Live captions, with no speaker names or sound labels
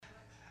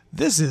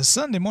This is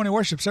Sunday morning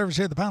worship service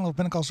here at the Pine Level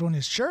Pentecostal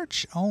Holiness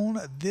Church on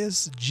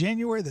this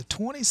January the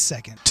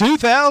 22nd,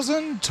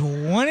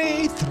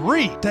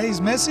 2023. Today's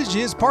message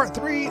is part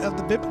 3 of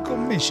the biblical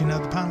mission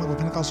of the Pine Level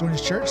Pentecostal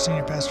Holiness Church.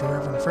 Senior Pastor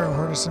Reverend Farrell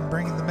Hardison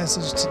bringing the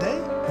message today.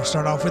 We'll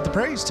start off with the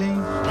praise team.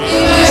 We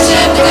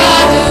worship the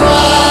God who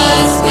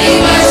was.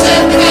 We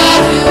worship the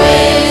God who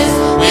is.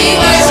 We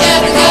worship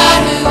the God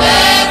who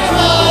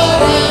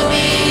evermore will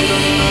be.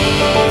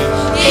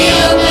 He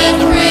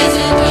opened the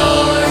prison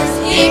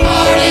doors. He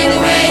parted the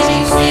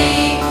raging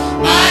sea.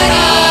 My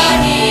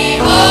God, He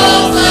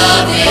holds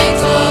the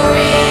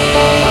victory.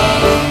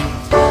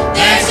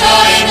 There's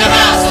joy in the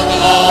house of the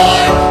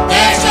Lord.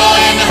 There's joy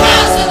in the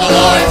house of the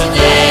Lord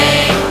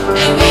today,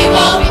 and we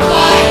won't be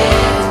quiet.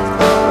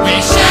 We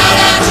shout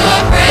out your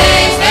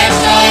praise. There's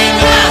joy in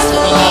the house of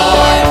the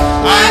Lord.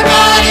 Our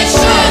God is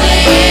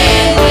surely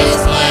in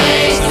this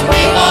place, and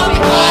we won't be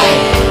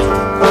quiet.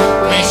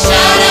 We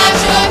shout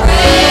out your praise.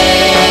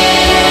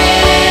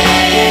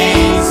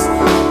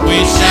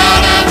 We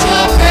shout out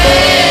your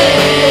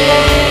praise.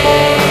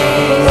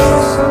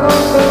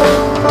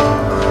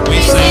 We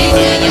sing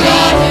to the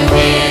God who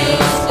heals.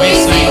 We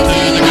sing to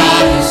the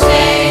God who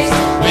saves.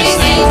 We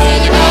sing to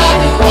the God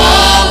who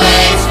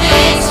always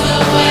makes a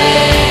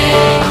way.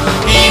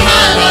 He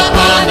hung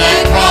upon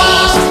that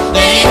cross,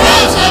 then He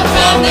rose up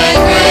from that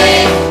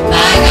grave.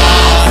 My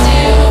God,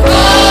 still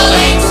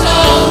rolling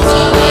stones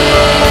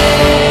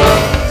away.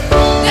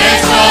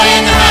 There's joy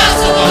in the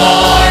house of the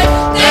Lord.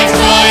 There's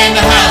joy in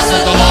the house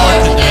of the Lord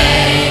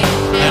today,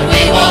 and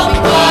we won't be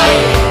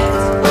quiet.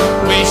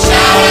 We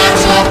shout out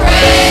your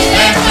praise.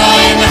 There's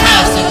joy in the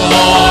house of the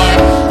Lord.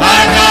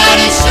 Our God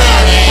is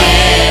surely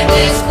in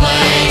this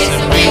place,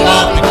 and we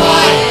won't be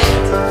quiet.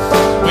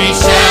 We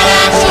shout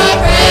out your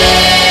praise.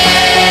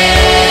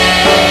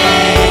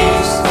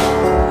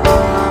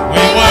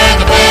 We were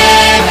the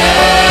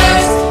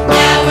beggars,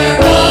 now we're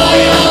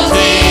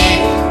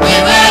royalty. We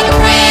were the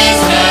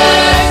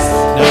prisoners,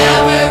 now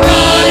we're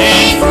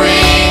running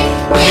free.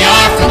 We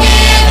are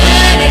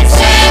forgiven,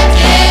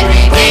 accepted,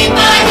 redeemed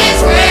by His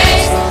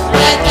grace.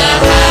 Let the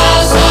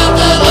house of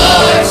the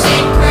Lord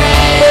sing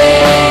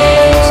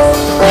praise.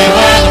 We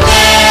were the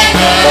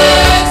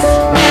beggars,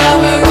 now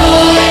we're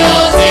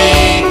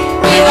royalty.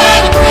 We were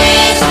the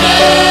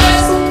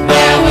prisoners,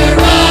 now we're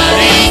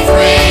running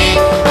free.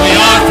 We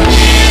are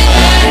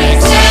forgiven,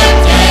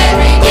 accepted,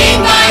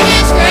 redeemed by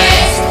His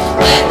grace.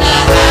 Let the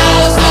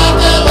house of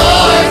the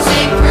Lord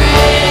sing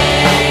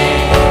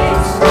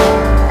praise.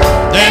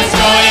 There's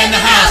joy in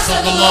the house of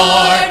the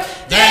Lord.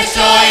 There's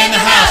joy in the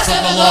house of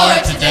the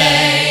Lord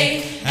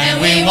today, and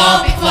we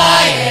won't be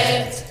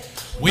quiet.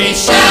 We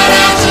shout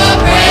out your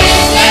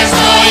praise. There's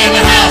joy in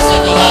the house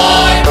of the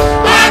Lord.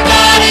 Our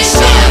God is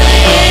surely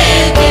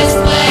in this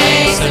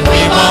place, and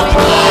we won't be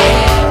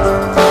quiet.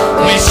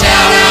 We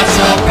shout out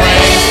your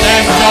praise.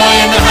 There's joy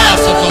in the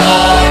house of the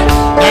Lord.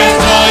 There's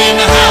joy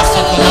in the house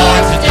of the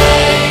Lord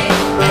today,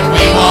 and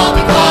we won't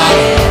be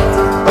quiet.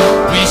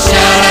 We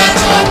shout out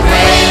your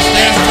praise.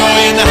 There's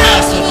joy in the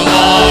house of the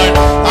Lord.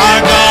 Our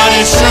God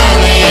is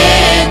surely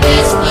in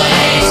this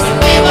place, and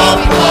we won't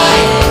be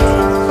quiet.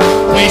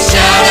 We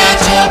shout out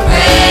your praise.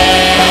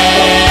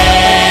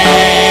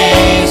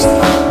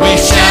 We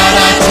shout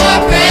out your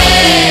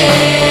praise.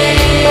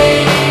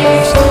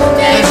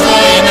 There's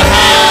joy in the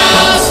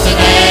house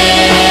today.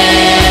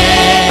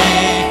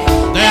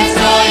 There's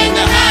joy in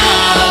the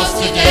house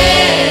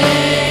today.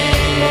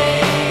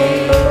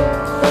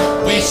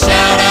 We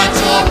shout out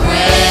your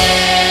praise.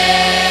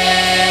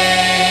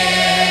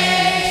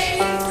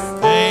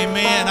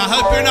 Amen. I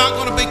hope you're not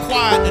going to be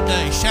quiet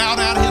today. Shout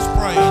out His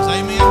praise.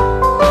 Amen.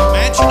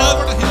 Mansion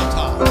over the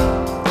hilltop.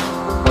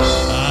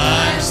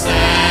 I'm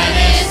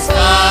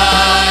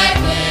satisfied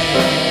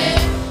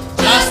with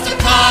just a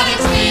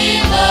cottage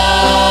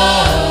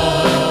below,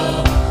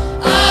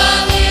 a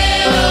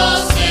little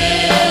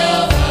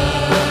silver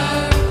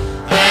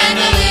and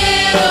a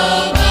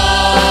little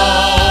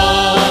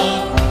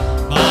gold.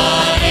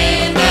 But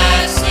in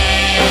that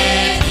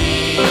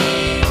city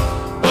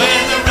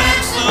where the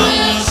ransom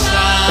will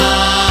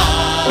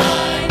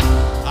shine,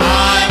 I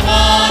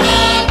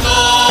wanna go.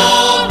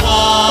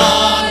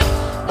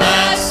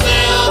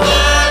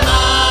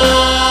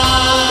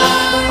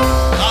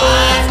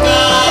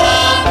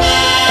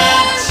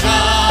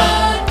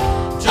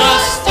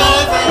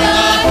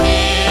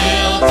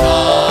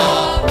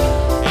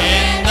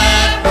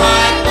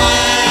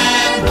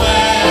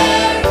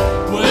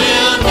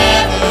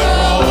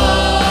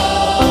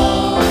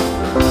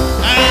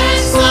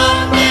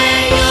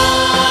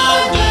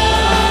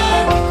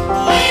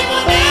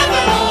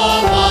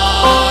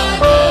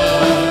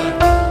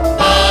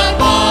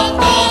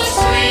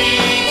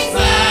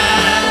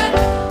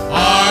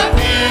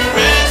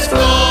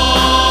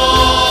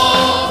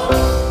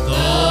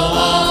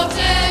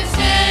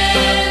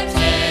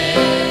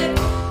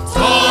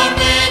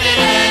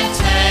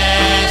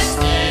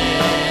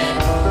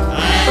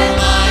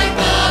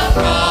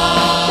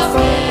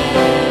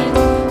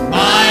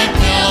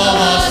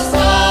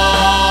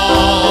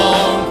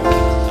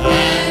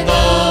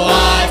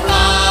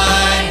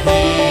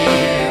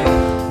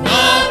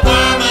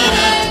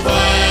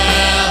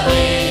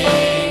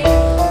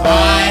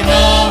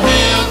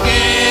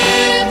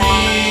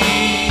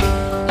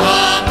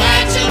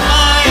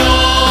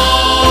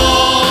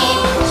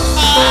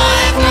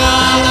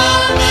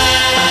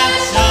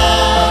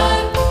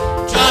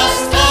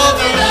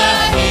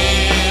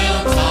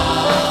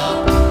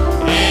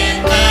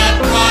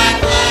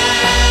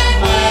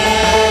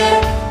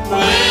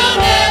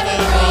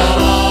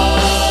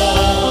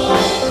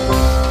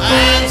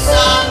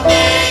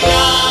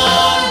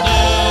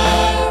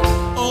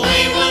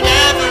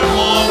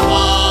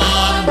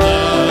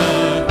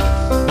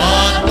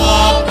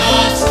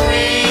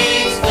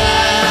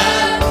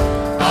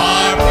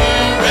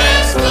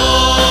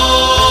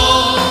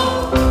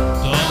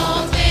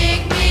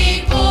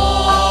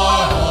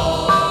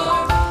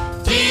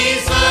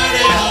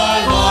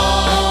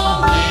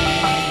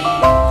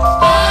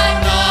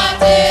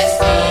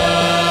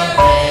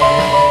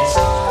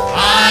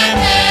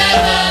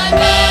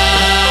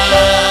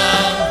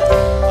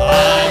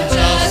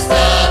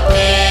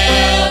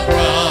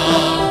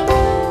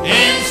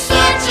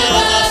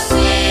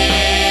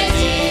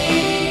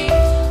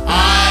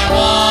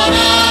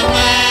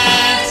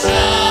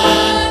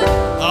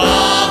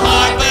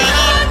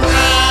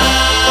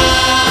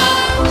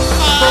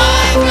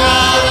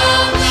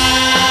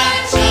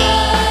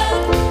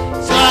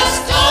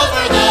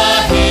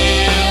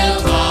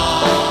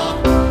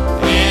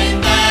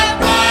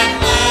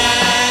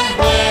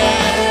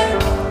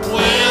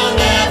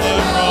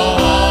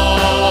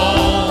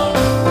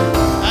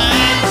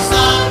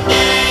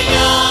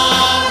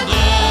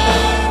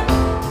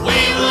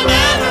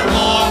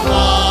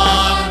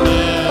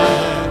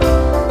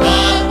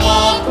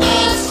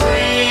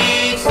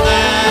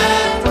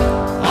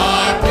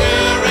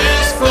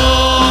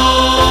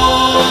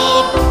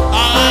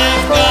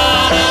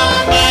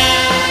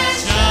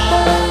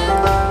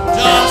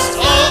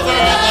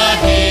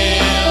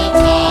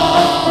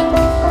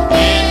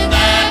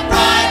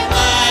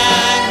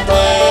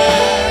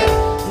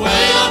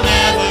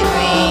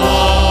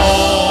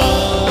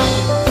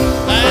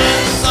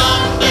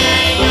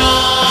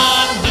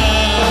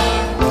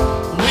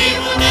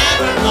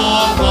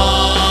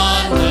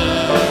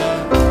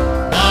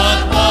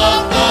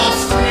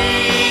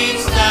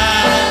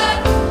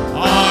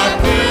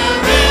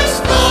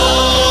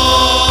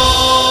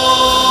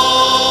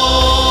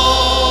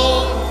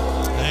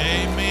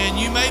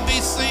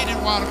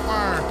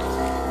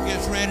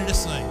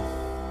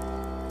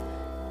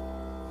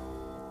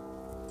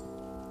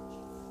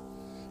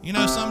 You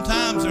know,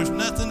 sometimes there's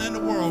nothing in the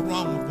world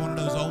wrong with one of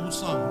those old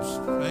songs.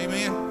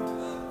 Amen.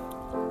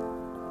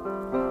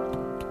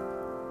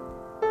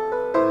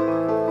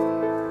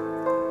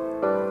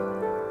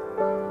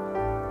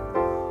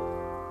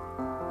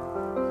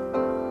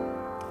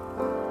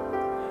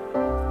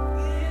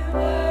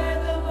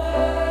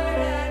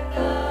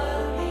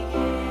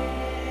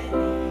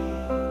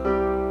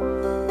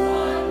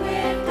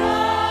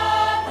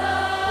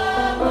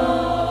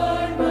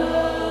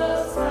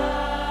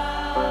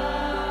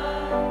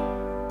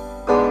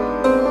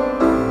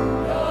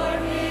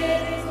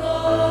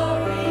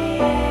 Glory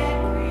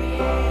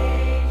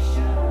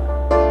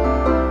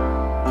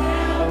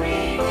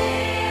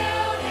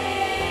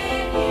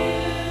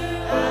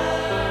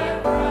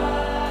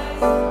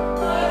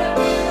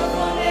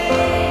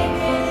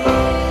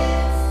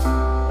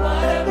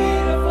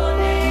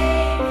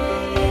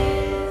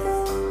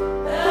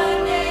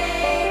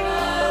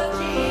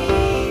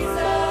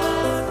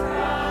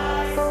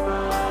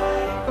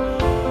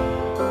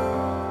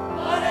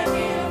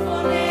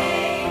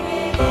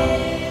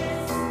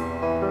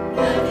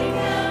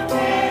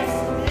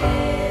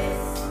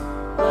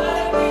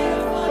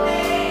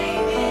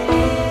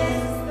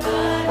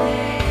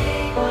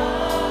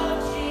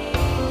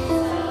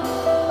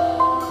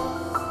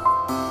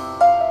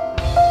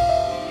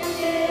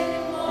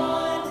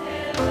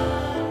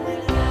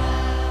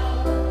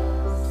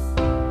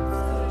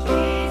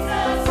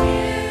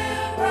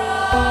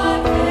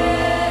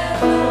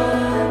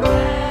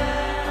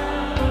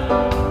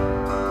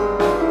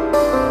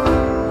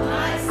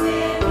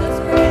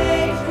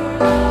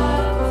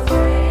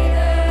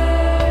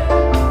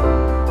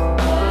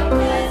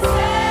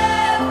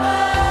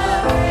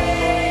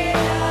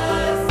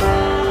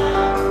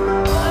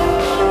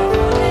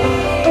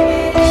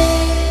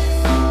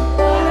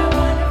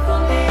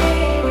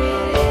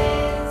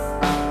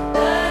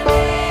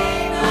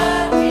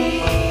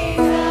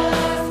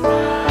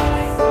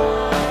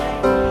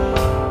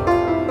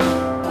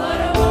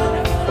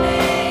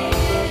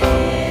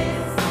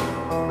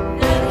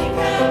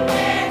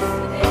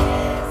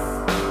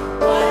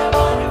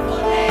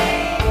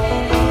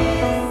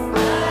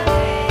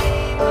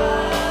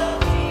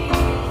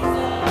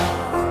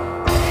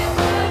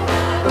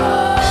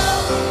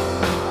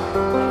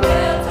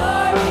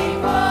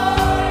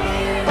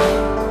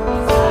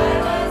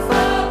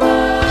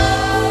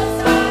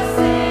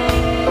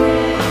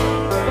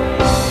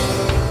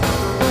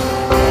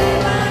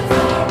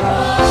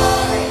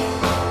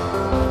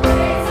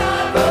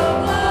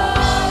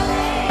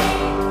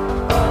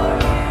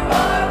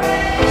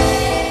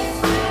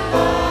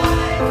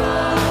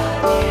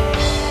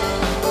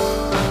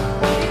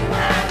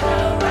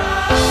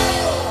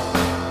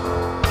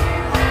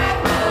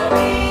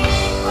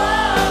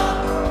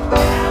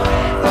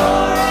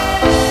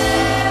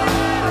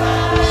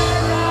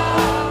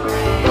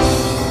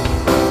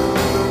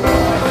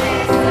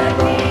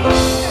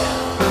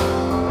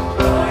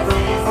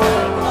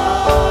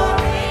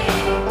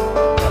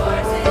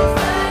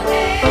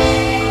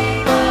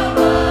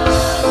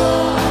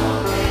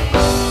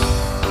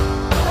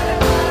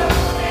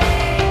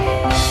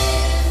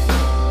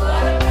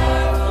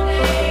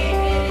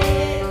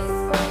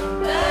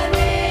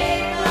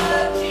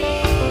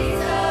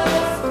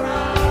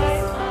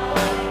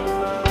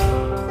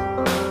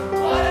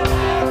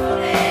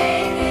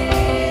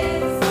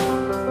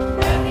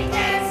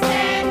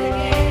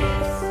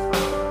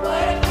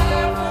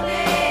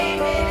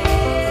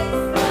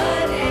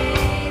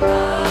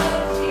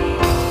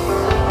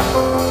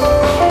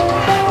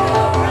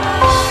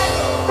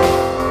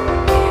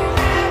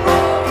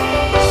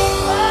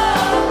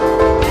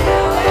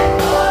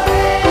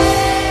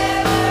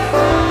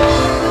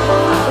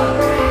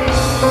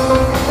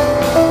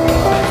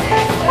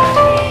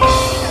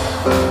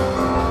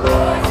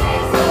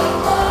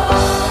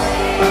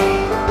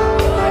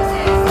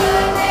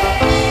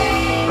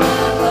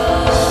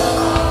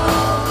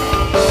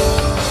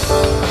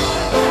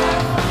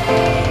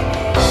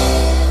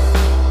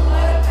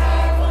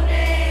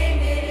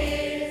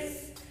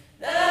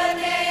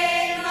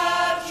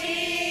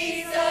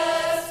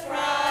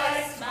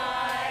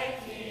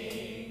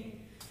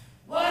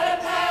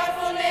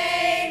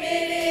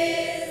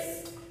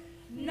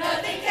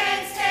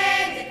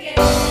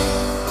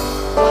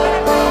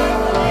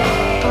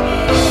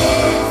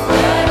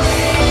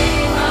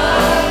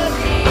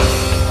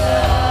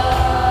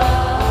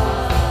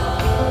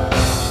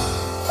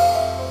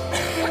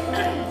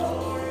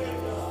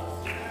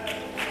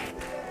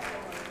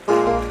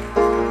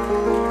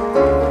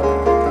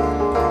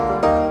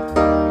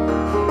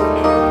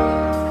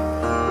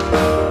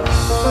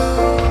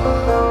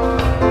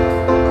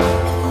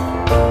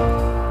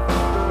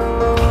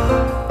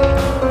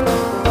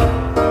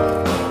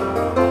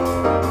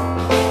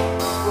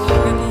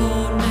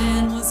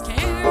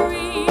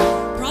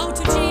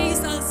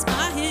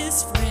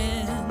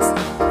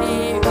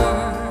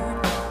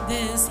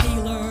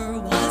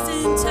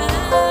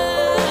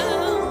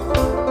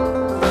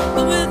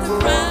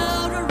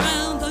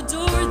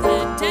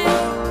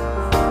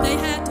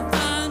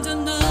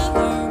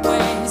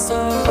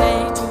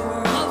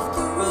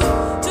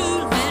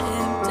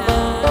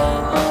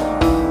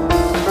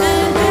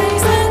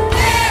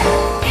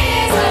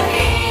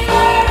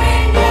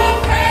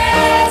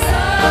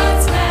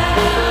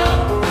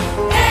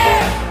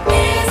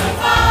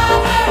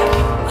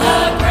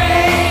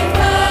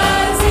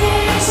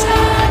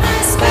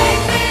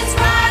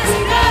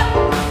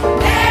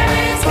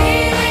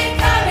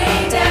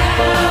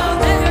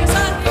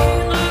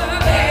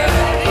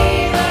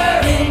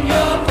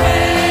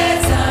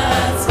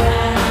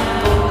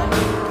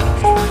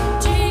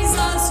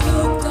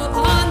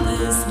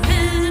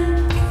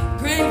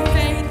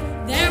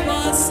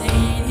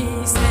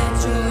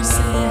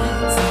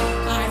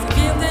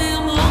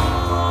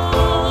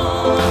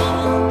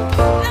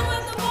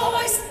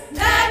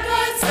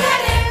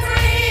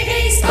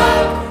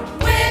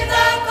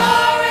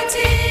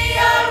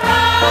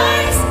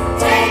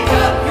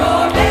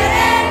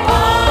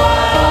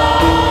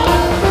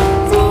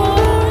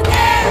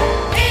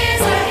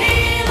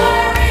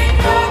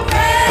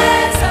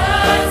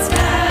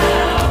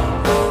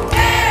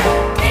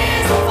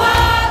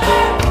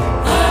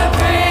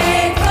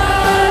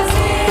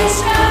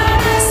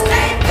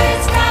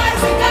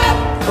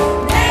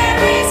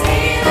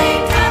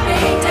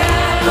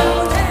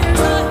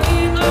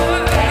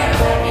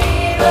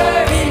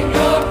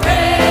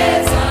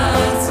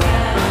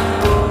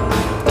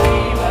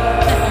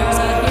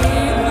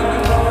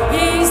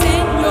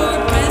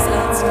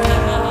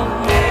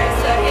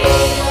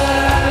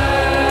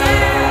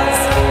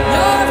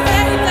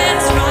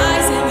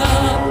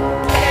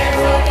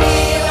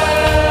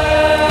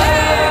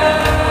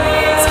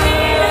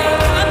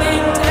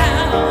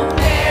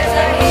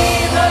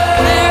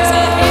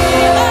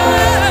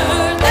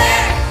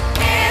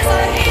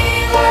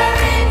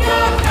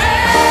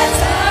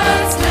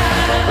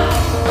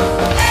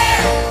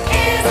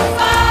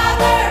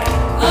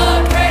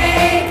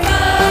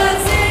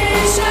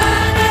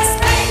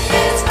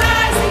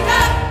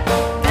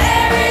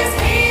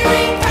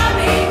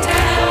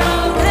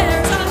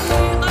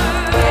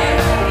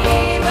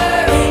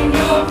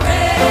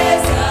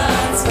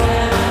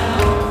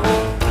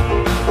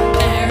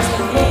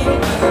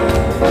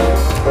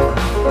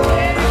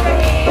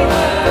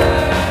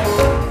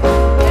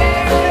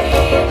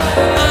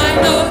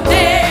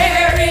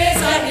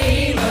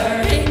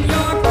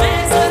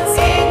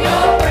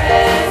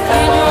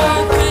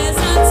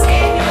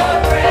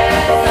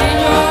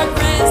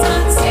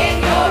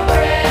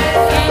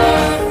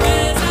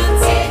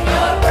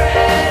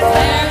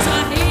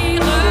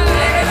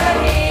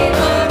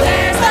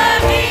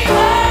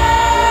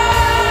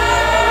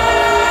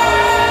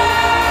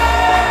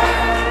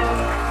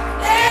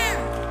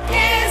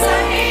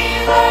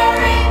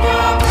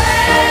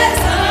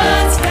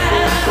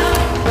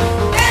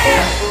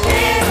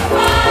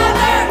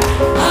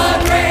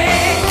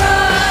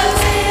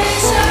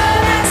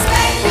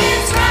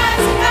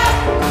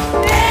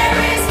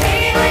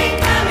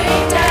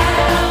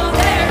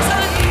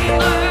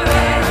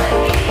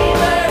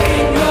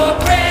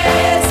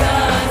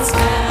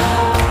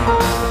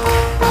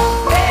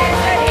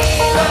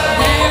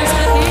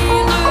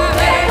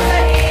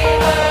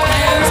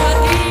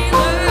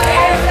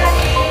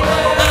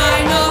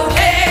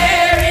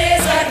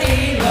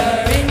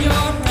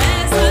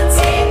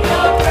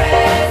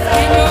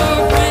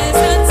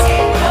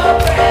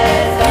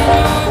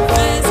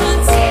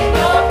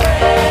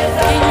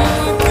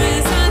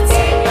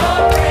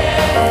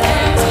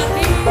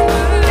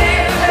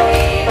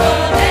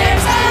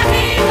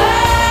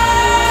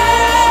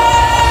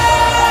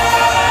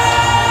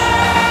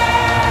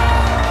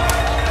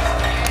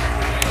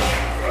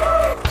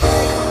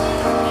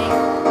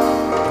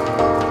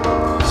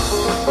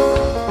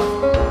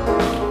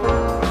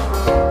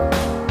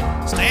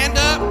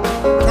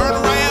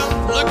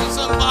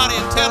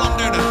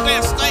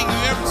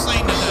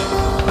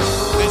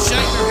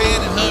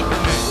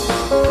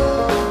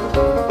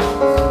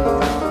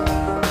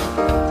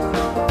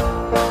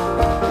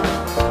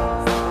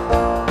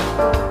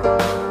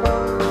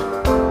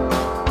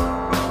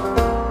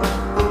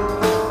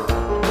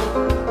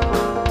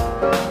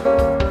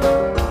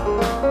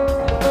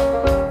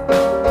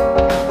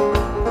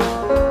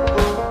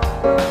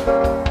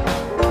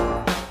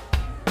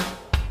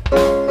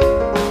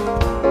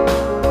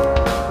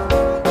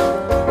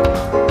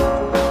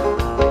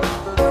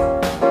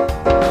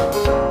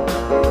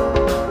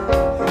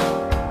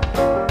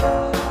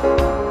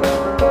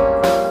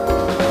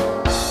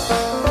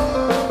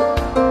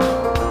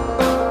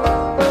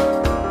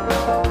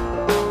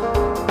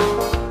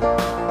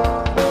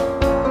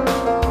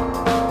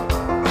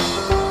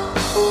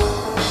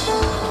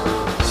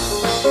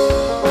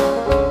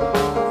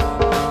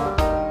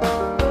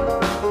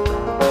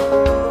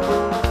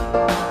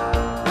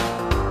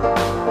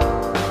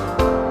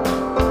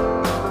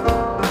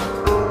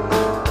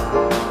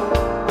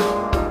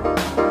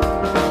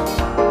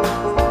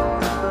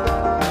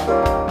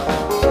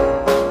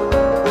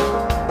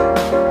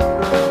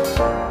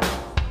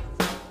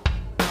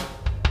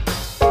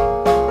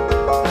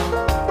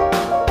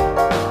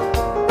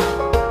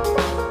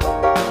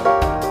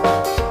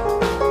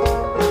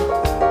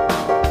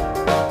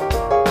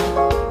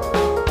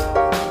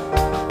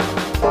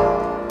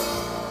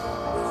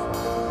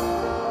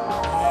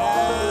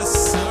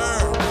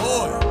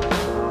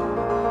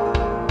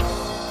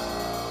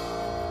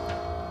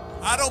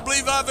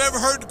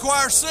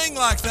choir sing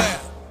like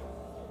that.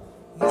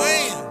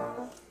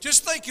 Man,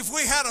 just think if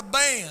we had a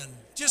band.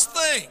 Just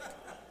think.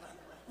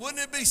 Wouldn't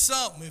it be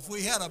something if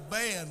we had a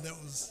band that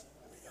was...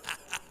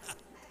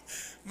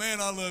 Man,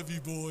 I love you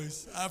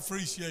boys. I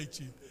appreciate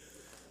you.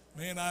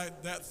 Man,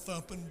 that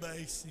thumping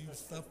bass, he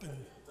was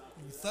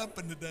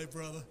thumping today,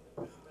 brother.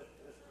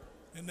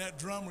 And that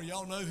drummer,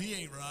 y'all know he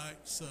ain't right.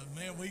 So,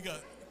 man, we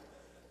got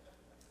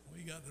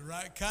the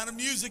right kind of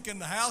music in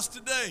the house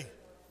today.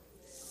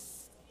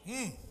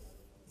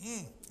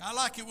 I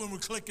like it when we're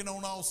clicking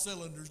on all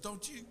cylinders,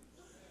 don't you?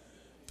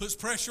 Puts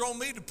pressure on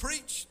me to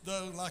preach,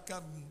 though, like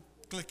I'm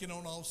clicking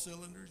on all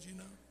cylinders, you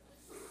know.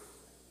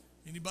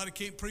 Anybody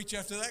can't preach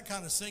after that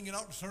kind of singing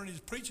ought to turn his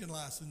preaching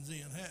license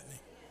in, hadn't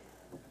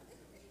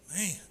he?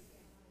 Man,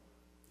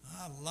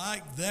 I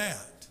like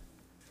that.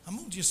 I'm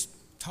going to just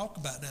talk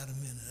about that a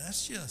minute.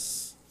 That's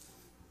just,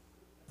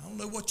 I don't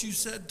know what you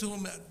said to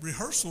him at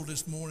rehearsal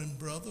this morning,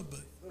 brother, but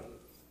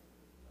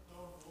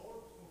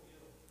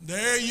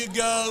there you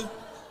go.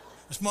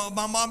 That's what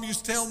my mom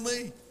used to tell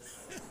me.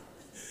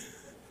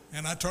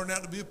 And I turned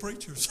out to be a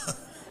preacher. So.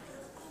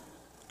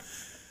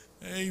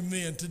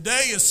 Amen.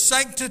 Today is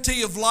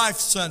Sanctity of Life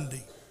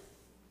Sunday.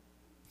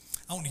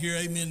 I want to hear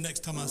amen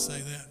next time I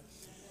say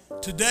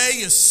that. Today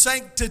is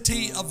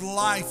Sanctity of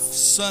Life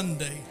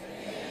Sunday.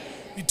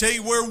 Let me tell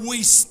you where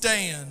we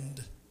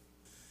stand.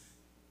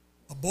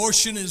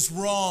 Abortion is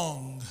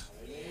wrong.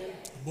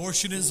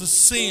 Abortion is a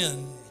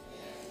sin.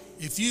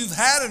 If you've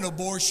had an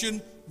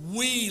abortion,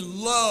 we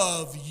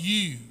love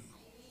you.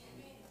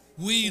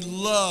 We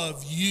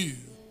love you.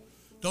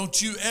 Don't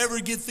you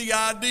ever get the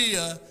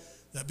idea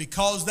that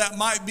because that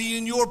might be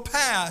in your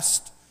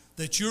past,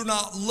 that you're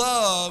not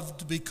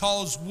loved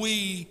because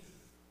we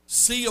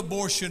see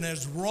abortion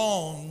as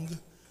wrong.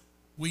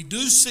 We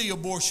do see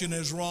abortion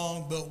as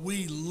wrong, but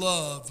we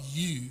love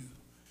you.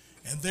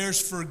 And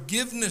there's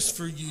forgiveness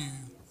for you.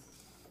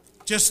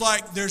 Just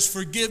like there's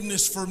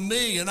forgiveness for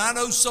me. And I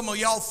know some of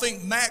y'all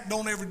think Mac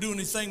don't ever do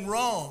anything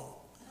wrong.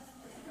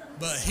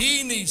 But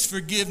he needs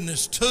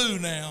forgiveness too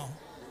now.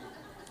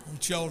 I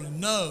want y'all to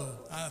know.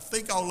 I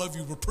think all of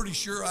you were pretty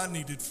sure I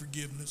needed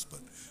forgiveness, but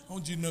I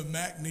want you to know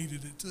Mac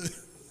needed it too.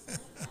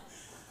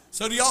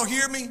 So do y'all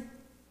hear me?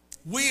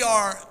 We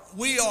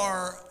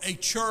are a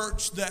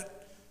church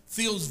that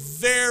feels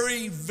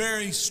very,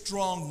 very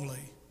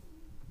strongly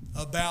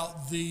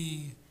about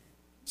the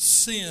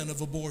sin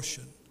of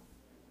abortion.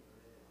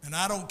 And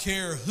I don't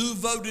care who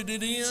voted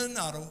it in.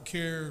 I don't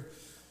care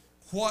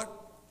what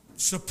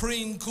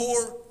Supreme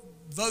Court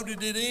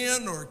voted it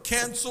in or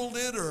canceled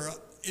it, or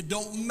it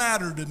don't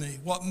matter to me.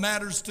 What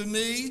matters to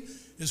me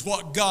is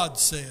what God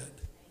said.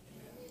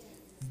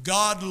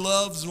 God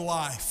loves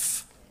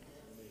life.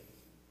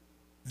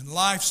 And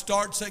life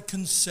starts at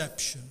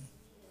conception.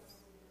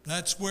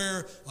 That's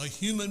where a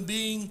human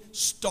being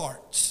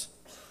starts.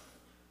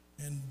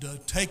 And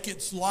take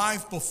its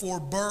life before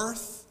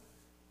birth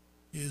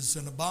is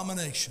an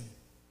abomination.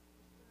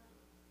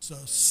 It's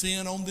a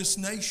sin on this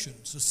nation.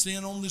 It's a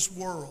sin on this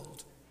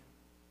world.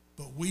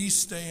 But we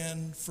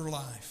stand for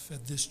life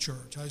at this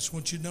church. I just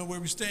want you to know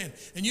where we stand.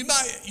 And you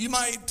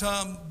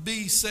might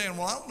be saying,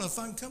 well, I don't know if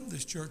I can come to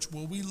this church.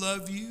 Well, we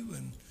love you.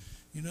 And,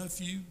 you know,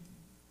 if you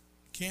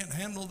can't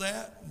handle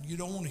that and you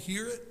don't want to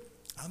hear it,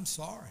 I'm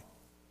sorry.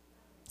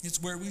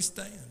 It's where we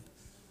stand.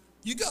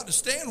 You got to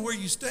stand where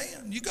you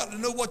stand. You got to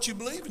know what you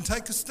believe and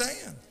take a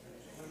stand.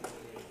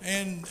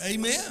 And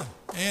amen.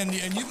 And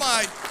you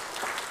might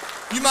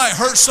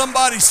hurt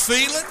somebody's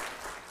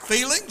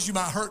feelings. You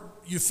might hurt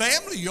your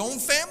family, your own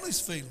family's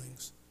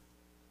feelings.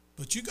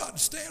 But you got to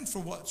stand for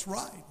what's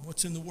right,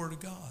 what's in the Word of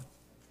God.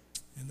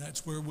 And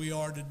that's where we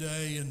are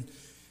today. And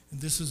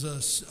this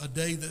is a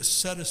day that's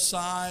set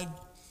aside.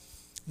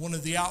 One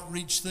of the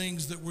outreach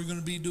things that we're going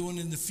to be doing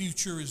in the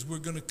future is we're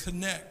going to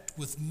connect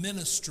with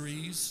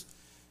ministries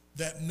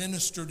that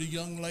minister to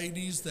young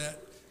ladies that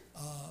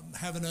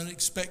have an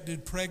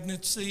unexpected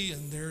pregnancy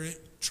and they're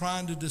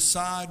trying to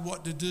decide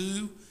what to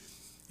do.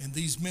 And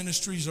these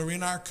ministries are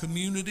in our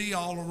community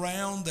all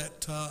around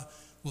that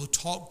will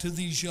talk to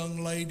these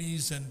young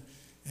ladies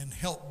and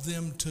help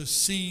them to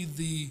see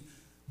the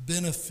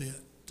benefit,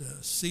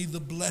 see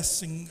the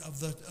blessing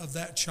of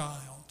that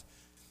child.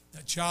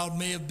 That child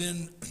may have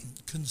been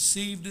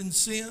conceived in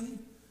sin,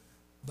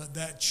 but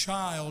that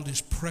child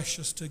is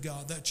precious to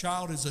God. That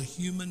child is a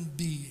human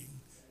being.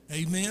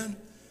 Amen?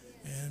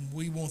 And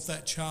we want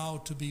that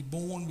child to be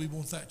born. We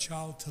want that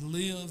child to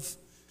live.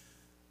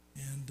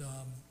 And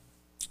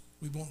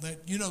we want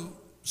that. You know,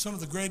 some of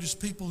the greatest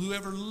people who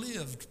ever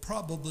lived,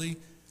 probably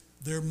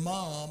their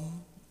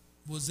mom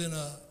was in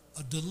a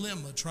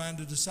dilemma trying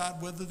to decide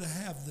whether to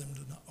have them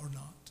or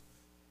not.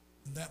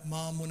 And that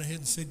mom went ahead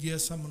and said,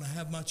 yes, I'm going to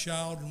have my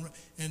child.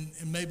 And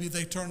maybe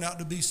they turned out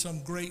to be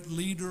some great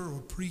leader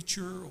or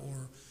preacher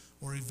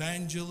or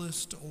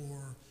evangelist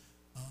or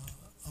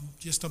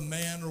just a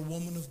man or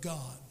woman of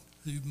God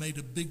who made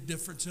a big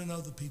difference in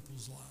other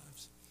people's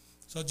lives.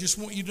 So I just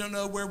want you to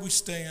know where we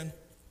stand.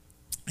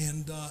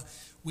 And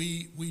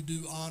we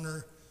do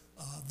honor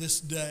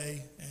this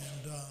day.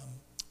 And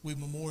we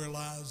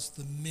memorialize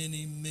the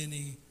many,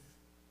 many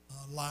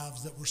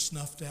lives that were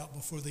snuffed out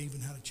before they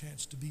even had a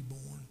chance to be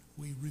born.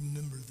 We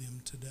remember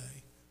them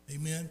today.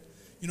 Amen.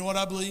 You know what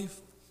I believe?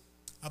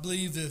 I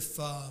believe if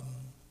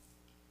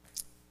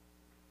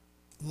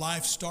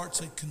life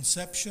starts at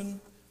conception,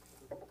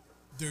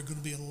 there are going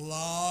to be a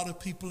lot of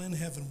people in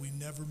heaven we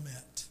never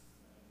met.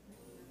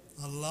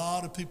 A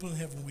lot of people in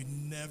heaven we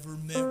never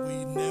met,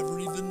 we never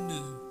even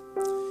knew.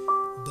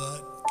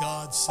 But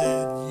God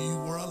said, you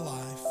were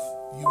alive.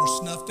 You were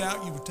snuffed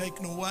out, you were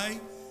taken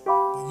away,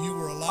 but you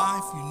were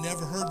alive. You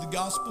never heard the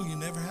gospel. You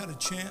never had a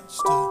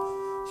chance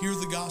to hear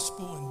the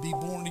gospel and be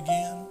born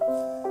again.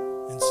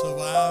 And so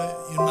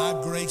in my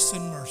grace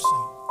and mercy,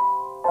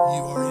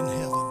 you are in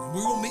heaven. And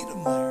we're going to meet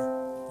them there.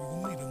 We're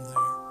going to meet them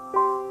there.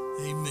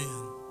 Amen.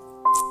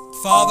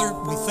 Father,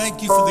 we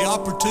thank you for the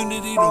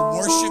opportunity to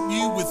worship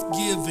you with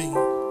giving.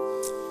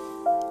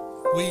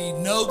 We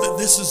know that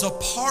this is a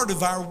part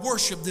of our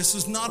worship. This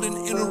is not an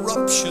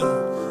interruption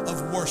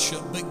of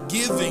worship, but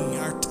giving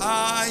our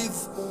tithe,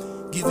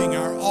 giving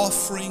our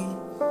offering,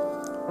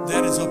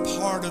 that is a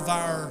part of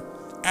our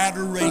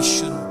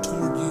adoration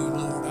toward you,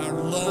 Lord, our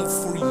love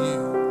for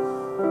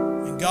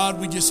you. And God,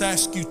 we just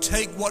ask you,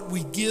 take what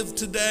we give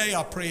today.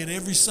 I pray it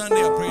every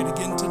Sunday. I pray it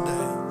again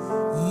today.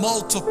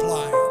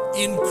 Multiply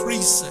it,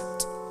 increase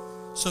it,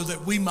 so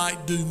that we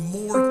might do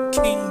more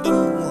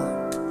kingdom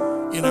work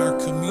in our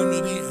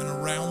community and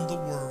around the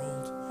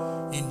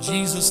world. In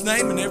Jesus'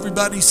 name, and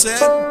everybody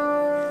said,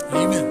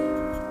 amen.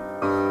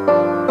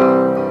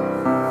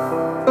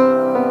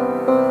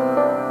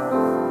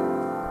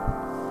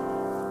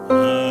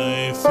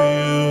 I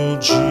feel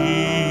Jesus.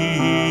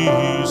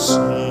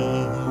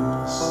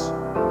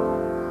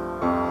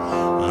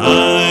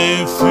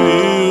 I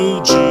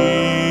feel Jesus.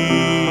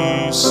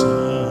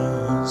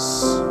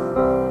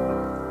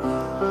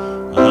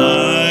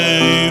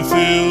 I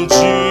feel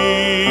Jesus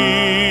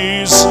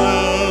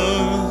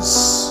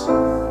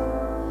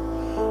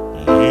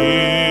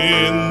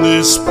in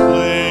this place.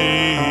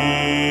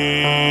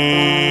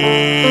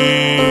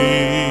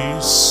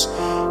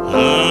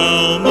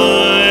 How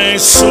my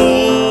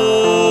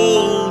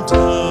soul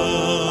does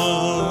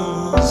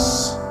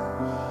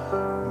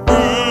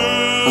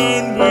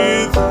burn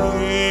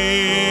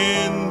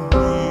within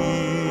me.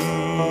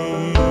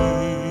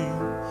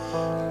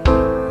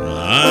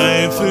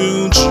 I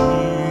feel Jesus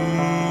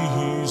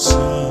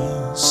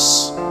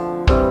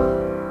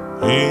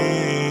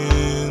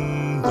in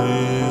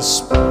this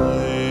place.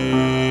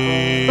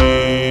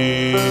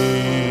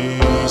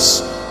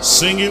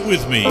 Sing it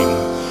with me.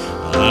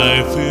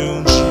 I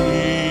feel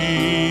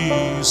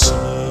Jesus.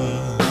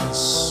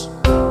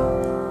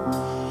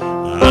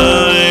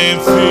 I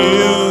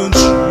feel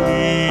Jesus.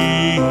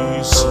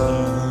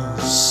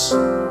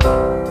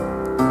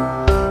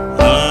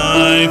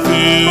 I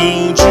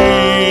feel Jesus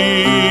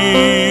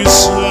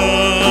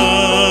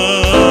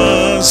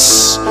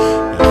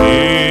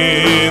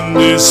in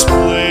this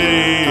place.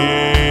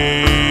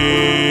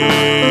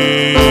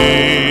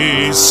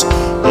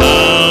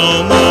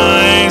 How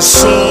my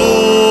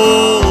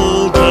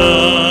soul does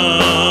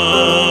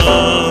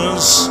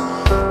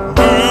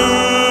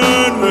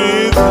burn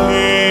within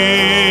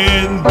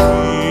me.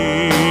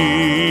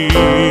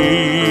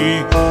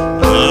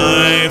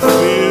 I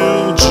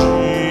feel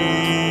Jesus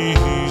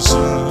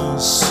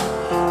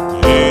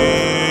in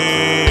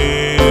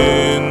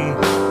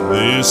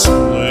this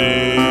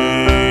place.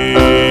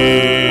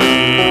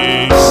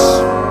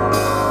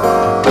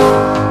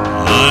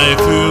 I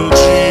feel Jesus. I feel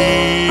Jesus. I feel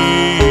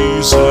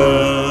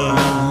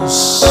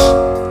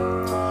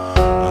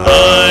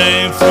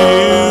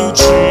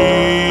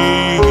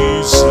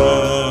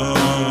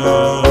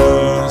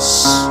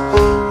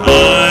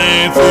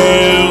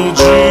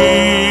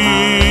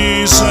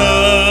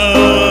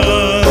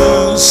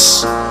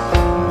Jesus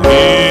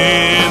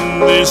in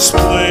this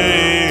place.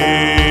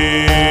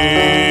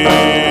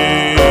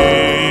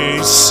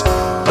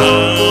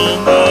 How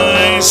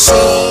my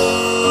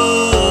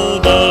soul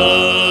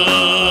does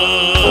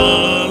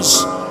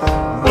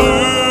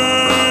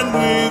burn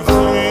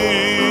within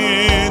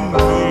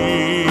me.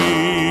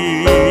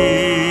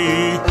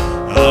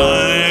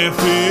 I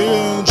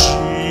feel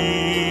Jesus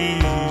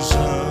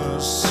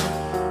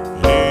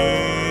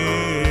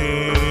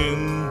in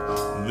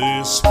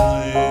this place.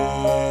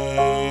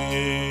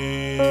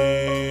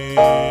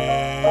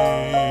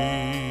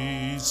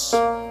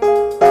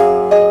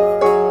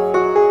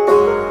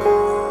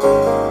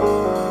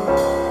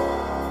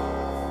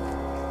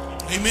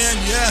 Amen.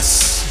 Yes.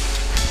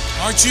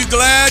 Aren't you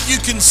glad you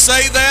can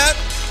say that?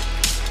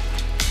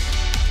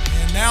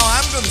 And now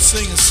I'm going to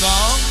sing a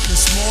song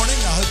this morning.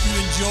 I hope you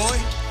enjoy.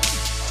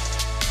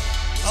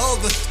 Oh,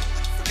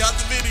 forgot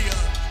the video.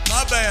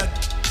 My bad.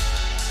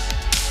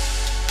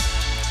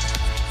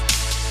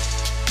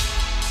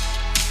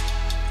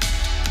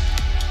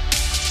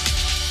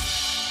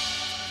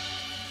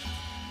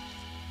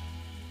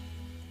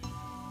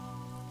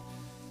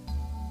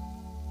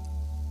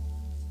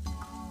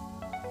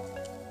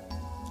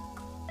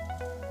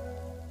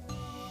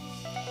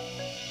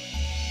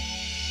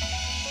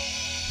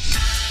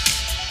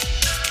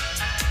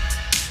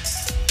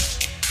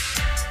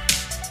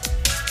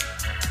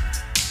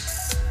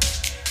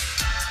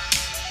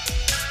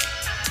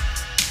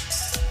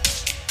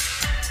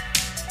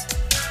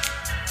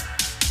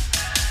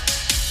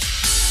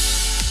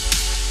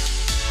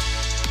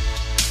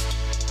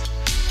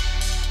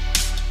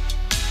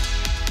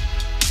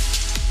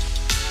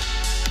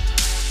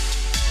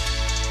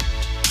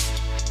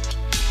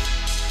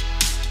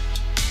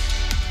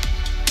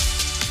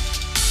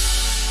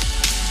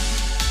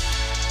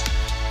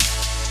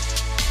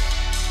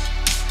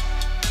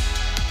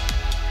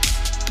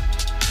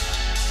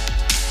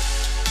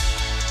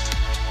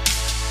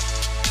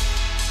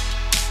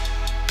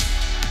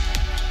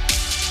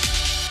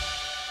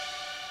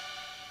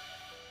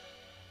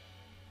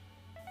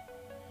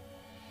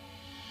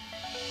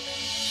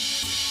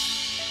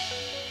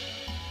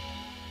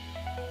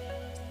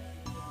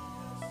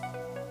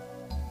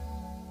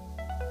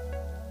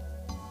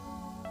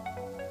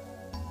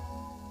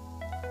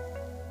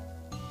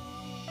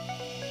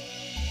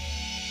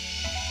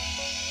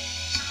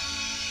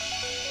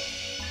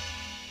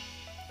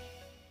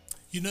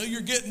 You know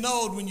you're getting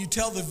old when you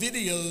tell the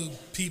video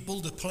people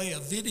to play a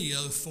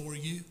video for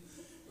you,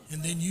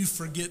 and then you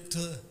forget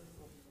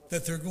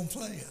that they're going to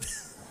play it.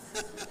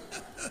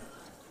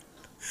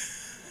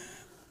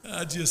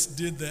 I just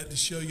did that to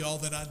show y'all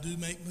that I do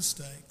make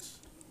mistakes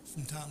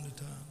from time to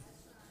time.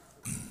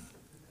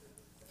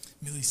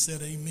 Millie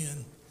said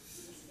amen.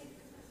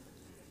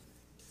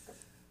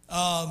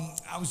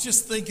 I was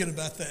just thinking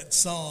about that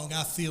song,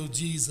 I Feel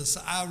Jesus.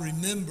 I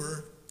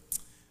remember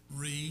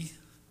Ree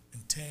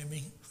and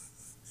Tammy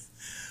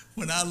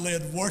when I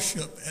led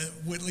worship at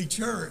Whitley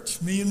Church,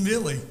 me and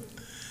Millie.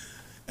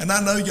 And I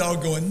know y'all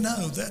going,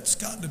 no, that's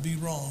got to be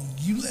wrong.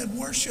 You led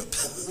worship.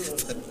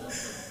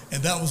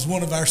 And that was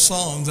one of our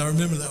songs. I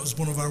remember that was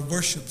one of our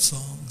worship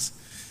songs.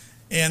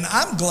 And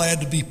I'm glad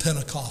to be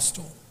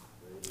Pentecostal.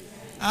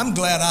 I'm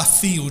glad I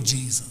feel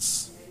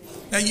Jesus.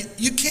 Now,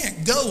 you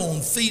can't go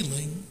on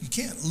feeling. You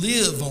can't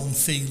live on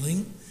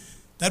feeling.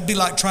 That'd be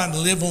like trying to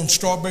live on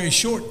strawberry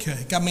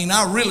shortcake. I mean,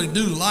 I really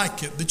do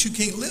like it, but you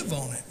can't live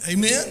on it.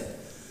 Amen?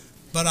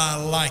 But I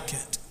like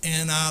it.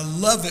 And I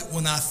love it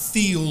when I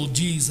feel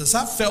Jesus.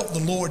 I felt the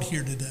Lord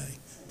here today.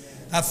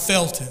 I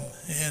felt him.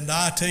 And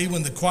I tell you,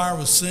 when the choir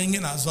was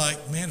singing, I was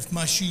like, man, if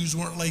my shoes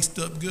weren't laced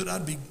up good,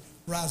 I'd be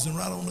rising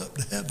right on up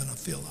to heaven, I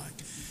feel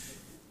like.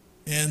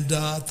 And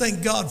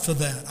thank God for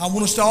that. I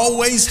want us to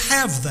always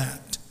have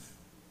that.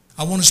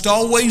 I want us to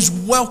always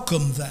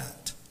welcome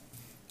that.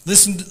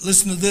 Listen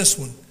to this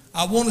one.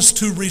 I want us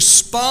to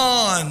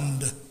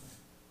respond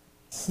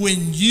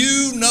when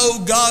you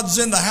know God's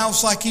in the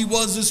house like he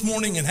was this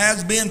morning and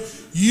has been.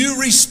 You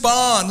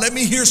respond. Let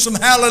me hear some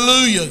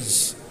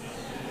hallelujahs.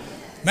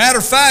 Matter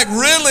of fact,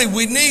 really,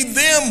 we need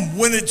them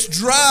when it's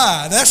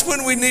dry. That's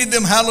when we need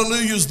them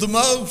hallelujahs the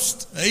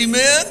most.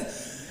 Amen?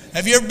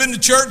 Have you ever been to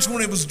church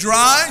when it was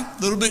dry,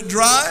 a little bit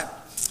dry?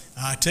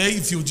 I tell you,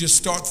 if you'll just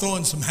start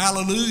throwing some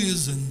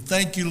hallelujahs and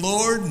thank you,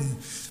 Lord, and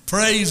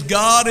praise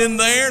God in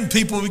there, and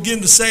people begin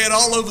to say it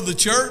all over the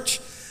church,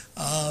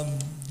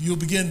 you'll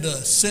begin to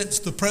sense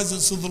the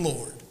presence of the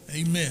Lord.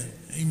 Amen.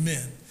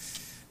 Amen.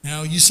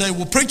 Now you say,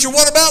 well, preacher,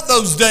 what about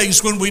those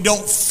days when we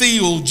don't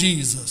feel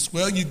Jesus?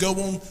 Well, you go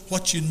on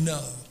what you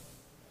know.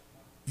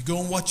 You go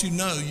on what you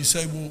know. You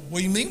say, well, what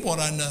do you mean what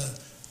I know?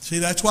 See,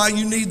 that's why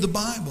you need the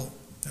Bible.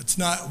 That's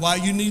not why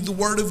you need the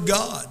Word of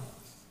God.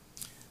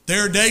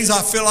 There are days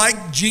I feel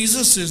like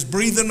Jesus is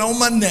breathing on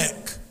my neck.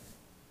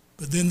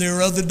 But then there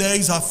are other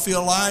days I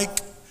feel like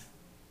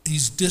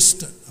he's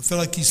distant. I feel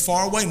like he's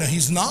far away. Now,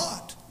 he's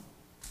not.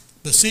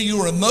 But see,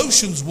 your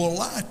emotions will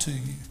lie to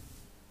you.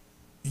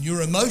 And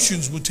your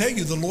emotions will tell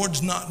you the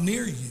Lord's not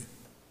near you.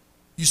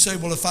 You say,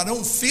 well, if I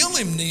don't feel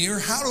him near,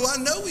 how do I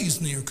know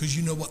he's near? Because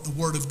you know what the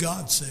Word of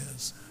God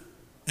says.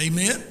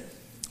 Amen?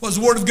 What does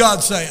the Word of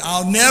God say?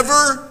 I'll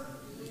never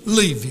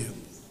leave you.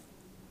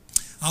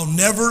 I'll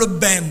never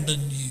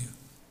abandon you.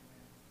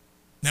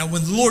 Now,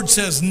 when the Lord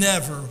says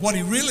never, what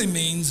he really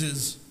means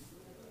is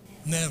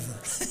never.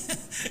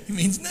 He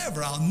means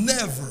never. I'll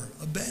never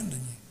abandon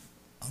you.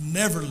 I'll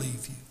never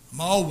leave you.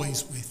 I'm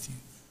always with you.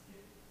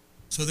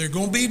 So there are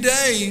going to be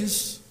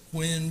days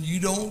when you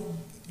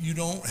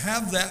don't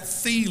have that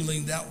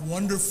feeling, that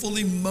wonderful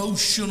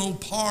emotional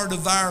part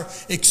of our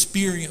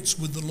experience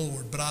with the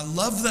Lord. But I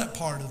love that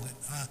part of it.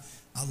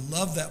 I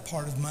love that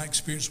part of my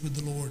experience with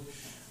the Lord.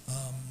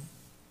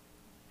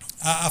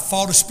 I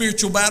fought a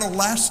spiritual battle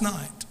last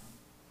night.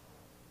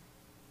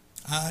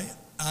 I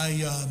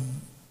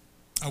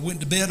went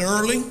to bed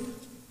early,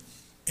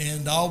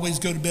 and I always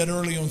go to bed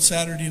early on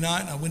Saturday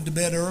night. I went to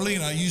bed early,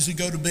 and I usually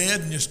go to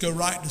bed and just go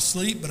right to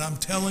sleep. But I'm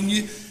telling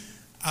you,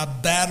 I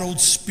battled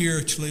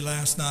spiritually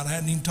last night. I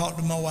hadn't even talked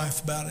to my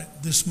wife about it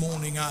this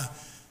morning. I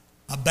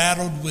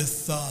battled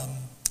with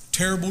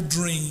terrible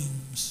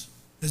dreams.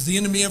 Has the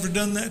enemy ever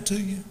done that to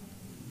you?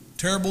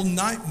 Terrible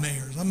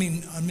nightmares. I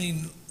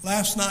mean,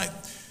 last night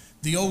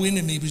the old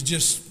enemy was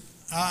just,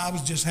 I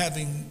was just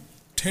having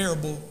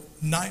terrible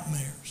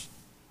nightmares.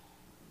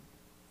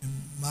 And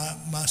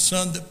my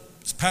son that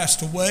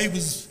passed away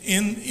was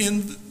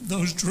in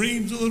those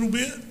dreams a little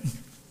bit.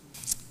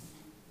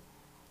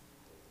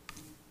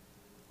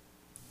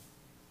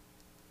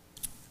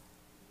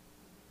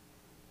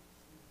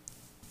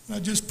 I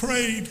just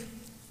prayed.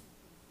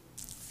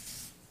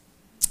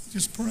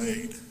 Just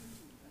prayed.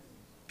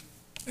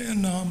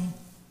 And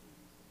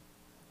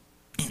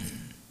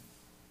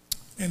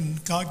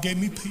God gave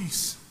me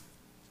peace.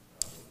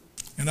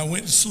 And I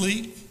went to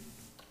sleep.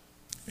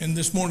 And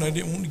this morning I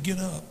didn't want to get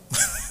up.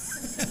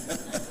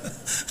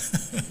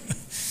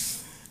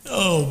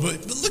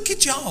 But look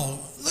at y'all.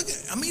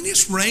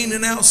 It's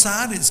raining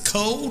outside. It's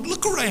cold.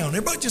 Look around.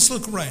 Everybody just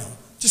look around.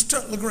 Just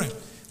look around.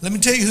 Let me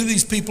tell you who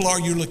these people are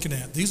you're looking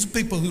at. These are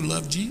people who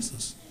love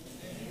Jesus.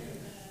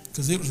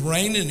 Because it was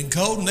raining and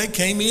cold and they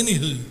came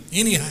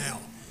anyhow.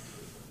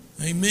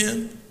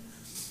 Amen.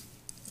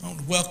 I want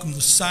to welcome the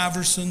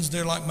Syversons.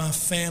 They're like my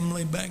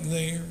family back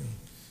there.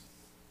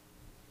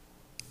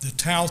 The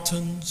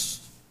Tautons,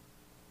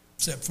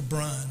 except for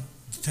Brian.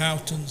 The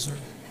Tautons are...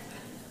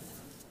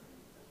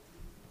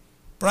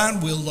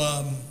 Brian will...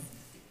 I'd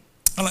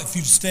like for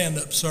you to stand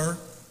up, sir.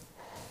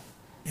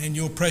 and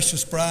your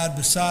precious bride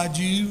beside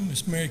you,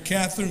 Miss Mary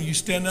Catherine. You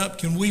stand up.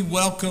 Can we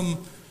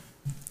welcome,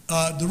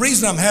 the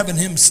reason I'm having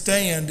him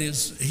stand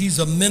is he's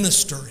a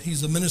minister.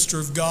 He's a minister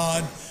of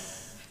God.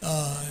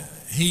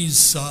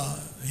 He's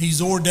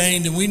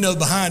ordained, and we know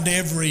behind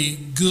every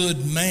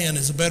good man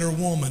is a better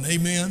woman.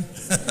 Amen?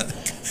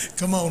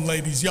 Come on,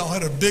 ladies. Y'all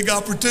had a big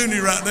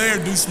opportunity right there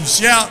to do some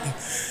shouting.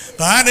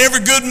 Behind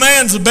every good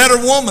man's a better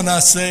woman, I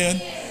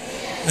said.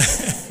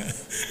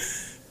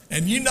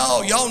 And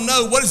y'all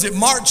know, what is it,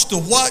 March the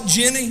what,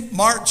 Jenny?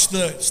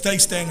 Stay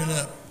standing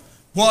up.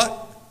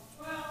 What?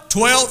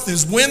 12th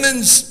is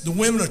the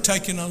women are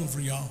taking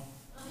over, y'all.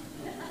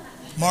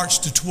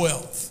 March the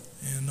 12th.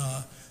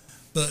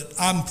 But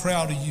I'm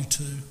proud of you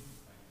two.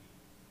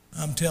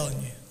 I'm telling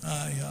you.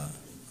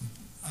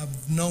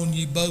 I've known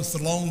you both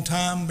a long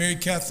time. Mary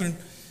Catherine,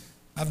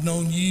 I've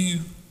known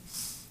you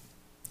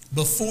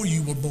before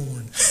you were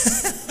born.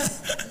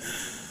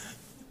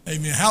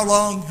 Amen. How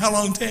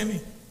long,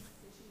 Tammy?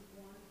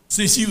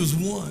 Since you was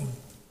one.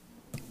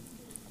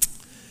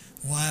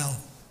 Wow.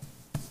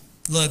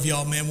 Love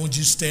y'all, man. Won't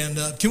you stand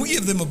up? Can we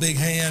give them a big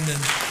hand? And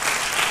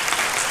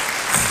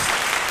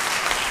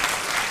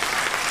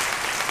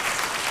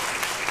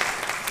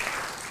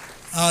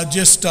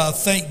just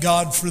thank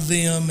God for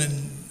them, and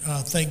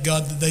thank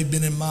God that they've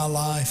been in my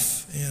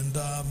life. And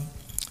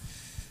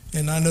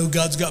I know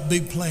God's got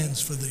big plans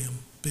for them,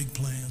 big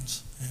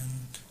plans. And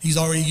he's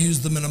already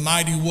used them in a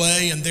mighty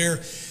way, and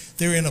they're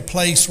in a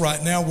place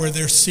right now where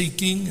they're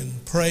seeking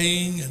and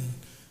praying and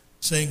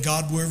saying,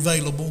 God, we're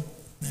available,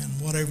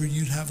 and whatever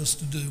you'd have us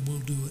to do, we'll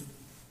do it.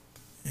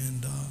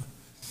 And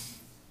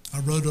I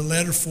wrote a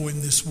letter for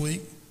him this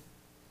week,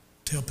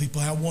 tell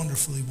people how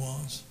wonderful he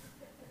was.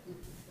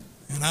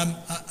 And I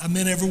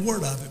meant every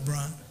word of it,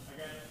 Brian.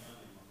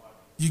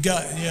 You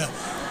got it, yeah.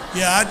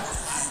 Yeah,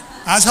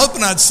 I was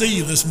hoping I'd see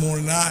you this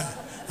morning.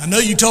 I know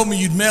you told me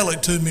you'd mail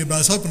it to me, but I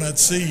was hoping I'd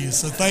see you,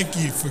 so thank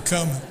you for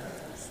coming.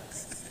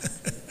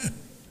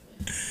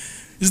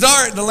 Is it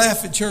all right to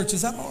laugh at church?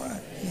 Is that all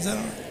right? Is that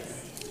all right?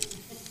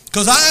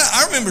 Because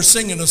I remember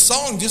singing a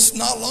song just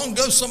not long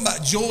ago, something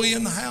about joy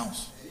in the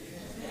house.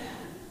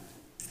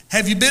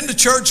 Have you been to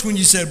church when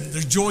you said,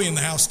 there's joy in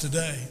the house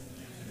today?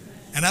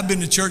 And I've been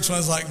to church when I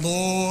was like,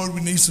 Lord,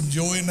 we need some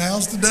joy in the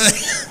house today.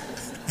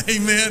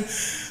 Amen.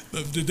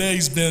 But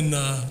today's been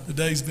a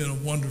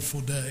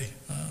wonderful day.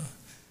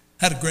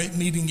 Had a great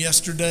meeting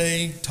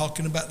yesterday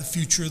talking about the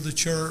future of the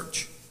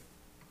church.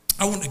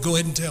 I want to go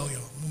ahead and tell you.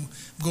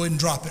 Go ahead and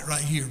drop it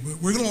right here.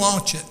 We're going to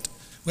launch it.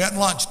 We haven't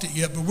launched it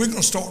yet, but we're going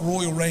to start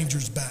Royal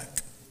Rangers back.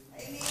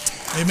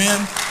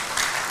 Amen.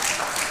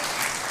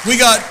 We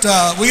got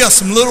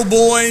some little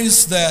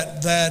boys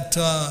that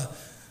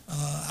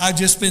I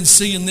just been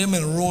seeing them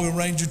in a Royal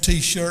Ranger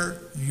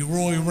t-shirt, a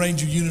Royal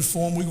Ranger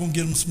uniform. We're going to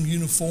get them some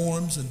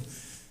uniforms, and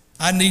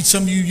I need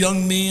some of you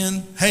young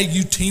men. Hey,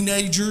 you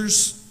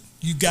teenagers,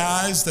 you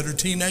guys that are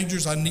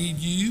teenagers, I need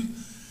you,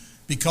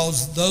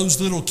 because those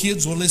little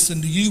kids will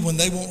listen to you when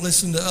they won't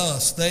listen to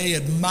us. They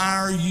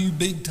admire you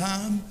big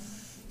time.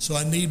 So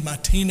I need my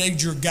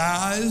teenager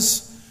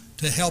guys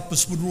to help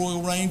us with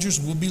Royal Rangers.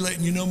 We'll be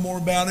letting you know more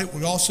about it.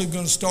 We're also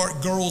going to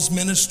start girls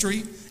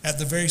ministry at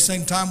the very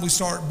same time we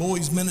start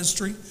boys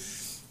ministry,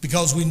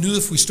 because we knew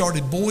if we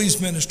started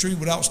boys ministry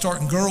without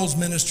starting girls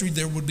ministry,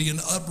 there would be an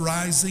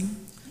uprising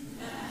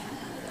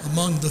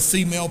among the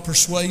female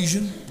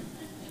persuasion.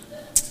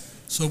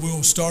 So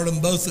we'll start them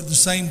both at the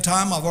same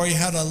time. I've already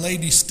had a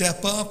lady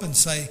step up and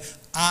say,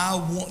 I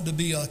want to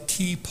be a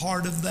key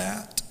part of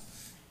that.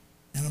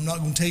 And I'm not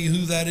going to tell you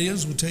who that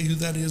is. We'll tell you who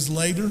that is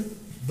later.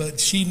 But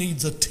she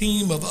needs a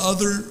team of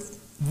other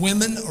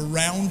women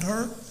around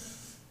her.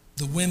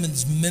 The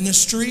women's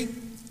ministry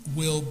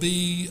will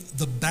be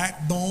the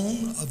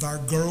backbone of our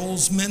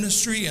girls'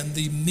 ministry, and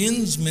the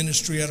men's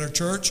ministry at our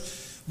church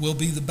will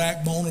be the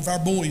backbone of our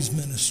boys'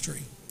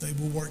 ministry. They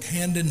will work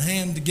hand in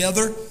hand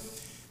together,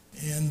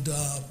 and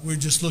we're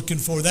just looking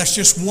for, that's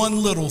just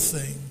one little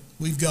thing.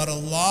 We've got a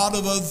lot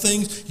of other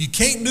things. You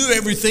can't do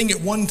everything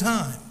at one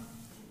time.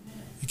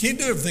 You can't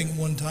do everything at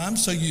one time,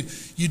 so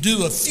you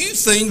do a few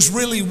things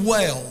really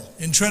well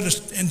instead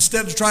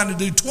of trying to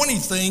do 20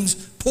 things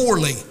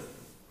poorly.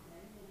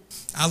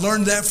 I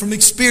learned that from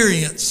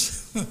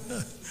experience.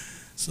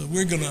 So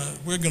we're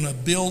gonna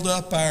build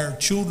up our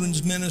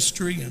children's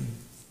ministry, and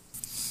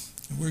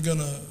we're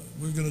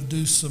gonna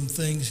do some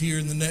things here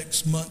in the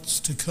next months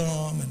to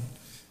come, and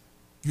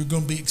you're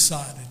gonna be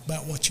excited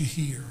about what you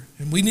hear.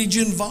 And we need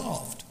you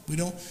involved. We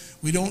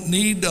don't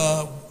need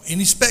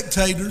any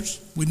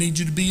spectators. We need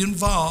you to be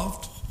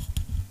involved.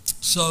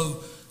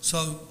 So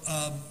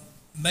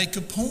make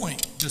a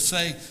point to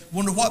say,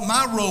 wonder what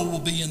my role will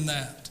be in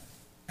that.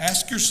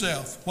 Ask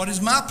yourself, what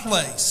is my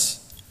place?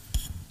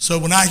 So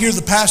when I hear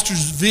the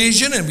pastor's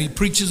vision and he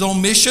preaches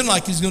on mission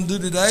like he's going to do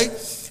today,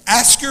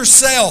 ask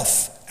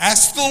yourself,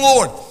 ask the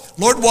Lord,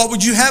 what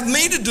would you have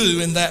me to do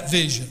in that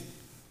vision?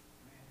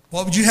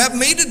 What would you have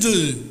me to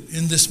do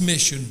in this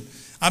mission?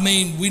 I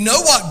mean, we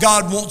know what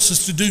God wants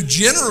us to do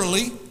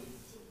generally.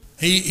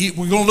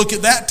 We're going to look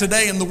at that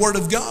today in the Word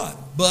of God.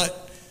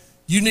 But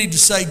You need to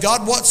say,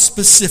 God, what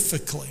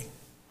specifically?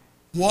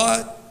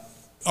 What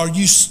are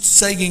you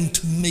saying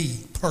to me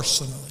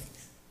personally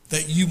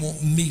that you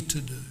want me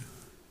to do?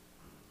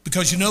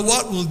 Because you know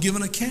what? We'll give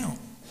an account.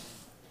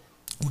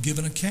 We'll give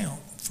an account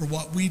for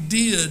what we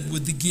did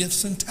with the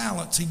gifts and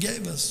talents he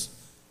gave us.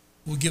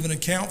 We'll give an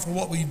account for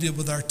what we did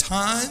with our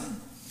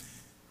time.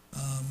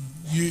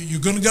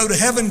 You're going to go to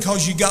heaven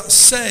because you got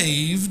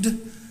saved,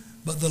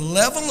 but the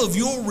level of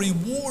your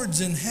rewards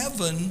in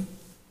heaven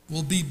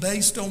will be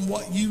based on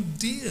what you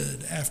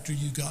did after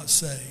you got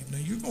saved. Now,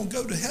 you're going to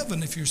go to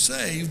heaven if you're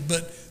saved,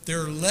 but there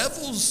are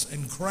levels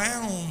and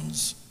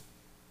crowns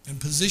and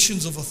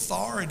positions of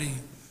authority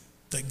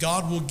that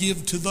God will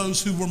give to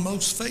those who were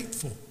most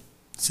faithful.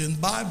 It's in the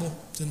Bible.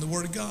 It's in the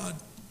Word of God.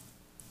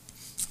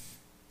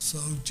 So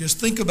just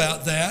think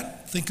about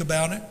that. Think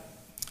about it.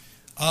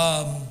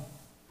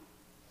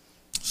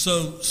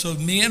 So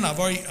men,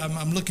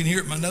 I'm looking here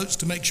at my notes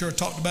to make sure I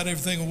talked about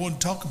everything I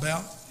wanted to talk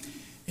about.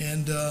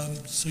 And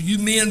so you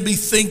men be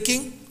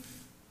thinking,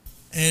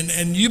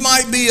 and you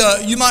might be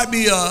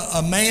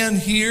a man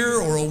here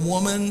or a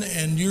woman,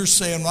 and you're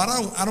saying,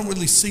 well, I don't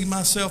really see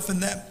myself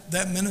in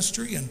that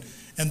ministry,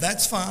 and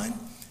that's fine.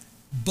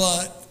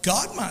 But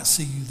God might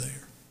see you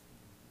there,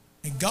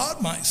 and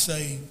God might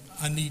say,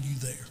 I need you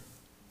there.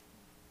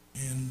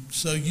 And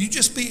so you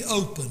just be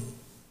open.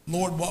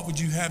 Lord, what would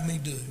you have me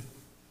do?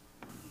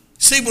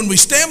 See, when we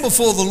stand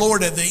before the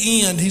Lord at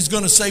the end, he's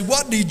going to say,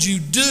 what did you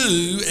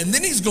do? And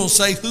then he's going to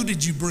say, who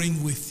did you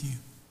bring with you?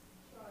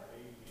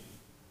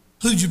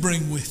 Who did you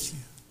bring with you?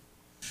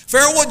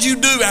 Pharaoh, what did you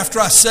do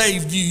after I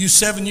saved you? You're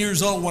 7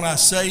 years old when I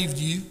saved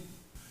you.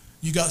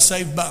 You got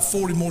saved about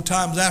 40 more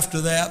times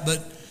after that.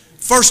 But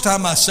first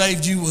time I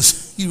saved you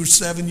was you were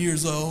 7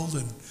 years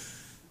old.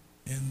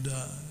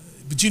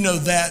 But you know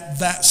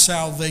that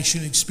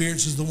salvation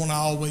experience is the one I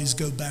always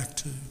go back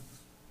to.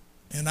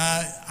 And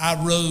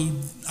I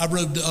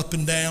rode up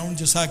and down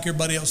just like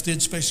everybody else did,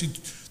 especially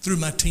through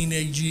my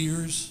teenage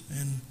years.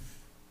 And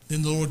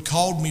then the Lord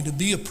called me to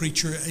be a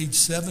preacher at age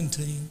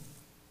 17.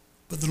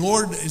 But the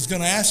Lord is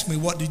going to ask me,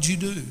 what did you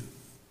do?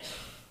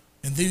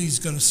 And then he's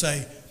going to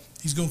say,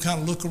 he's going to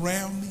kind of look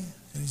around me,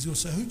 and he's going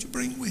to say, who'd you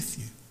bring with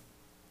you?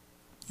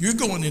 You're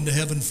going into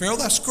heaven, Pharaoh.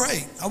 That's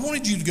great. I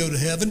wanted you to go to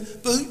heaven,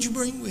 but who'd you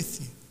bring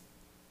with you?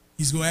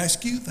 He's going to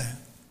ask you that.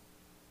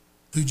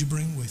 Who'd you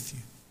bring with you?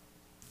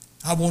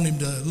 I want him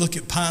to look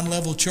at Pine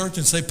Level Church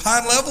and say,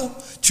 Pine Level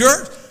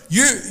Church,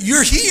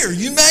 you're here.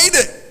 You made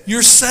it.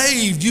 You're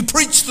saved. You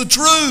preached the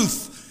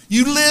truth.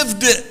 You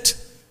lived it.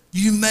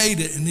 You made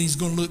it. And he's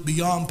going to look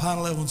beyond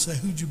Pine Level and say,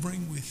 who'd you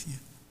bring with you?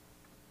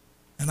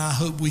 And I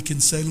hope we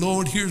can say,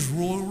 Lord, here's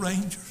Royal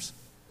Rangers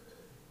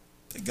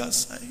that got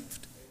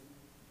saved.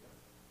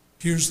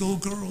 Here's little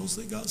girls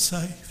that got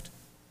saved.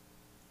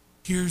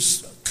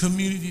 Here's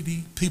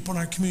community, people in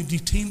our community,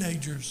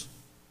 teenagers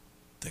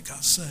that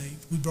got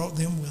saved. We brought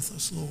them with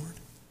us, Lord.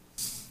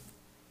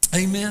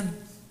 Amen.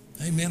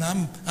 Amen.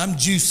 I'm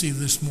juicy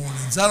this morning.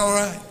 Is that all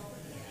right?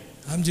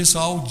 I'm just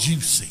all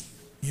juicy,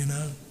 you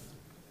know.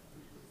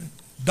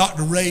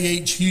 Dr. Ray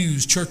H.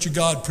 Hughes, Church of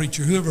God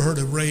preacher. Who ever heard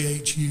of Ray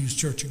H. Hughes,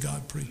 Church of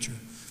God preacher?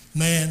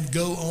 Man,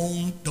 go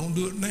on. Don't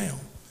do it now.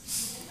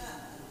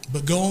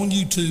 But go on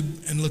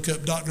YouTube and look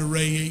up Dr.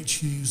 Ray H.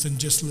 Hughes and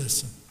just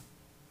listen.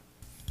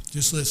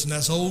 Just listen.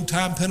 That's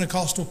old-time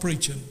Pentecostal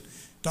preaching.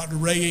 Dr.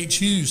 Ray H.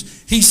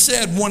 Hughes. He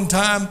said one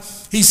time,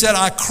 he said,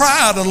 I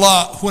cried a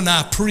lot when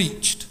I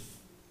preached.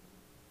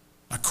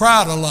 I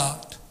cried a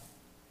lot.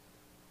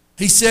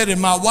 He said, and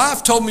my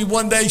wife told me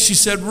one day, she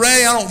said,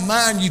 Ray, I don't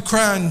mind you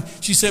crying.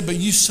 She said, but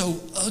you so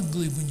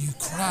ugly when you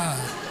cry.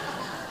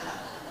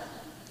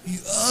 You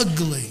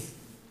ugly.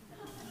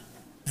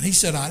 And he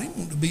said, I didn't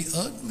want to be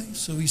ugly.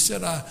 So he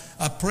said,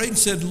 I prayed and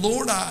said,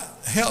 Lord,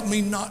 help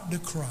me not to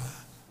cry.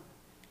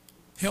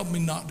 Help me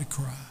not to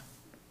cry.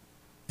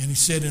 And he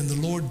said, and the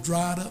Lord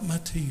dried up my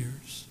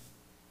tears.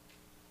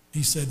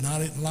 He said, and I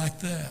didn't like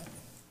that.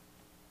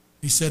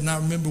 He said, and I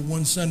remember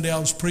one Sunday I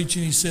was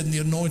preaching, he said, and the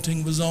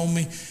anointing was on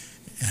me.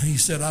 And he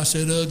said, I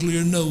said, ugly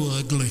or no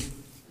ugly,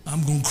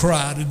 I'm going to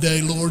cry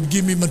today, Lord.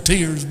 Give me my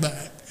tears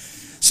back.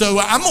 So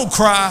I'm going to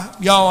cry.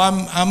 Y'all,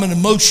 I'm an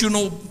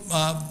emotional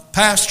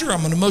pastor.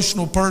 I'm an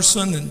emotional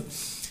person,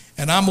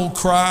 and I'm going to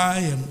cry.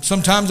 And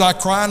sometimes I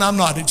cry, and I'm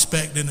not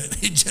expecting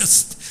it.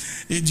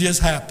 It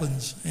just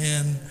happens.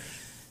 And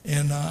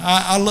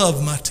I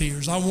love my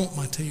tears. I want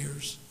my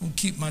tears. I'm going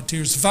to keep my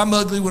tears. If I'm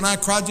ugly when I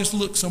cry, just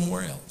look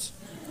somewhere else.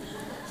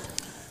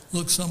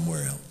 Look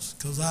somewhere else,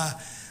 because I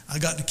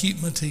got to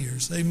keep my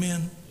tears.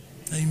 Amen?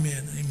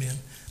 Amen. Amen.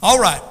 All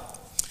right.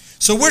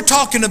 So we're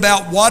talking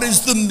about what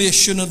is the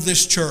mission of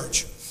this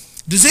church.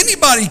 Does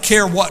anybody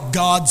care what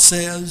God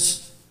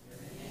says?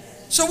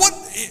 So what,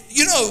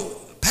 you know,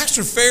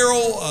 Pastor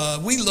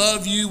Farrell, we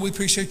love you. We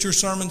appreciate your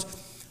sermons.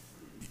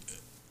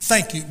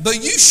 Thank you. But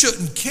you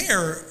shouldn't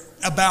care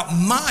about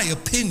my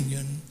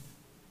opinion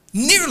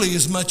nearly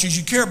as much as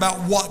you care about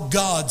what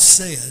God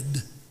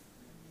said.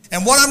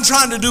 And what I'm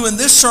trying to do in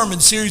this sermon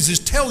series is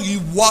tell you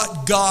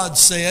what God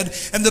said.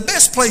 And the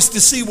best place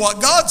to see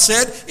what God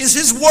said is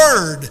His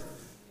Word.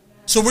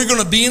 So we're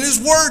going to be in His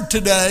Word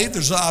today.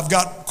 I've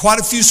got quite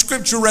a few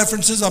scripture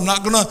references. I'm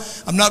not going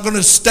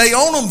to stay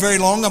on them very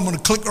long. I'm going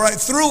to click right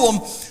through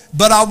them.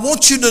 But I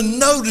want you to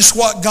notice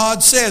what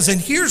God says. And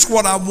here's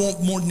what I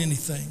want more than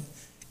anything,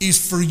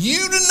 is for you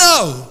to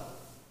know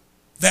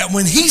that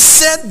when He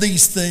said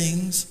these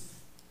things,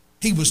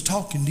 He was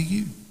talking to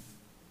you.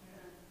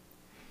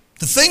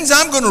 The things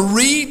I'm going to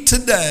read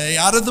today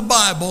out of the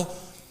Bible,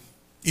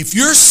 if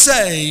you're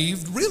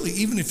saved, really,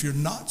 even if you're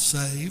not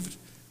saved,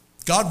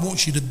 God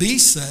wants you to be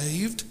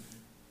saved,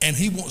 and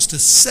He wants to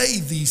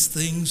say these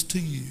things to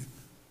you.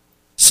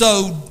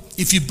 So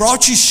if you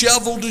brought your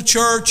shovel to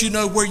church, you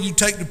know, where you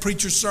take the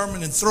preacher's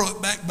sermon and throw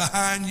it back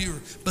behind you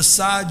or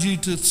beside you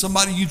to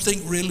somebody you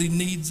think really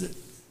needs it.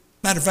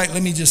 Matter of fact,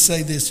 let me just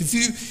say this.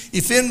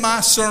 If in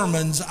my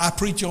sermons I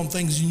preach on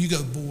things and you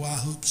go, boy, I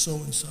hope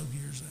so-and-so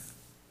hears that.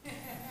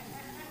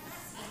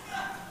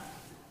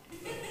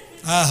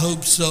 I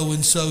hope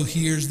so-and-so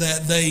hears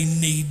that. They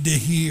need to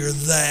hear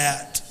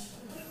that.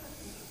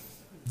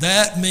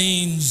 That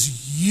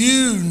means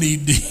you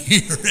need to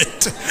hear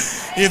it.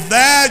 If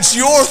that's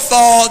your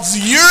thoughts,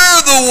 you're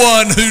the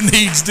one who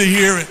needs to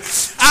hear it.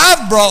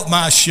 I've brought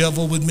my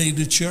shovel with me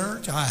to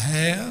church. I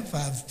have.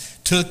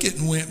 I've took it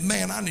and went,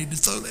 man, I need to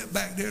throw that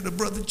back there to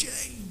Brother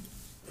James.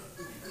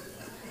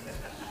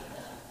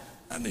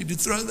 I need to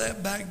throw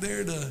that back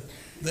there to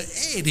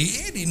the Eddie.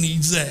 Eddie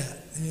needs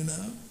that, you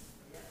know.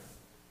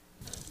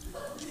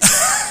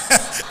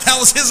 That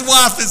was his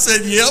wife that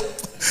said, yep.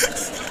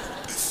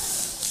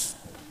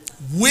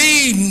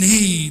 We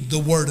need the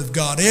Word of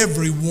God,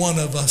 every one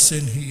of us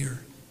in here.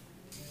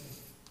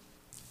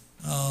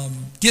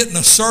 Get in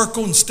a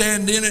circle and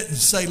stand in it and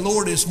say,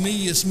 Lord, it's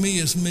me, it's me,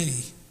 it's me,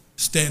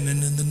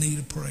 standing in the need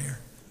of prayer.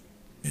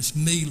 It's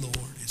me,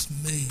 Lord, it's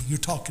me. You're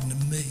talking to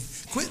me.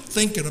 Quit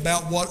thinking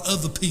about what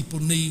other people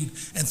need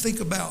and think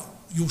about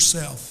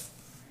yourself.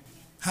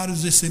 How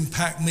does this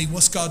impact me?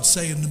 What's God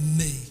saying to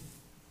me?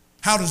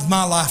 How does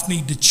my life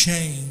need to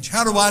change?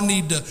 How do I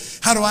need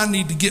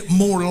to get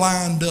more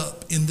lined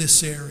up in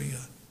this area?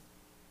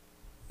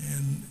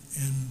 And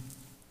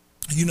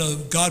you know,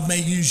 God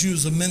may use you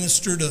as a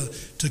minister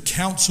to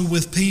counsel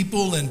with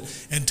people and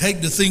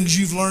take the things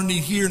you've learned in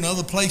here and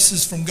other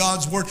places from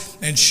God's Word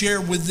and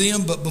share with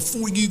them. But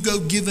before you go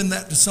giving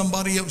that to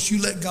somebody else,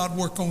 you let God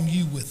work on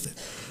you with it.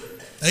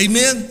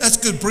 Amen? That's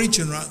good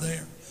preaching right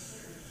there.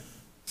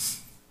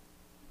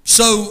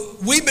 So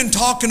we've been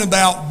talking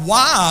about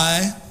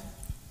why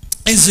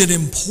is it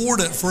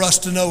important for us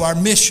to know our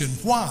mission?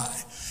 Why?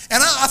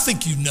 And I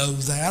think you know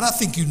that. I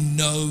think you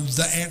know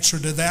the answer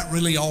to that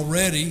really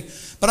already.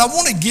 But I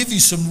want to give you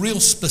some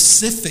real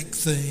specific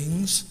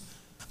things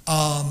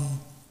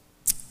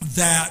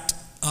that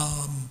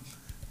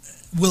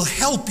will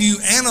help you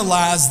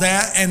analyze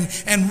that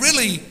and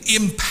really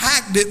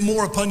impact it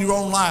more upon your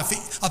own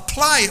life.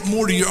 Apply it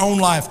more to your own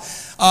life.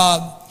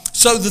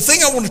 So the thing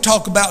I want to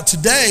talk about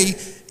today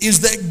is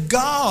that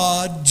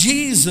God,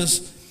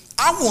 Jesus,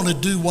 I want to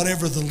do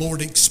whatever the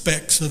Lord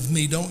expects of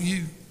me, don't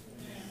you?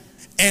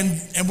 And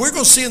we're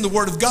going to see in the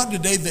Word of God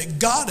today that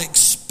God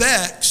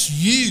expects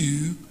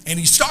you, and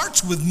He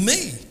starts with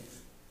me.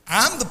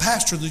 I'm the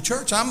pastor of the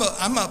church. I'm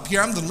up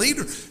here. I'm the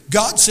leader.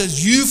 God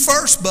says, you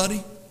first,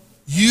 buddy.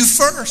 You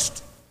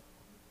first.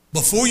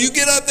 Before you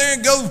get up there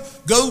and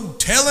go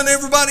telling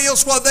everybody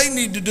else what they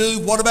need to do,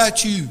 what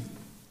about you?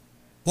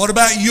 What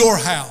about your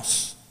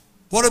house?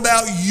 What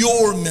about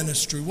your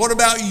ministry? What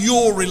about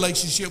your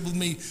relationship with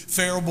me,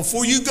 Pharaoh?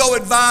 Before you go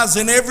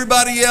advising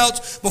everybody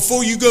else,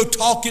 before you go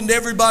talking to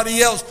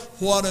everybody else,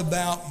 what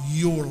about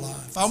your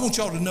life? I want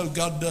y'all to know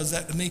God does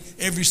that to me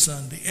every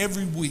Sunday,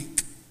 every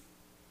week.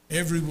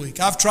 Every week.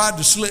 I've tried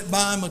to slip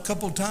by Him a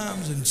couple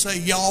times and say,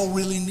 y'all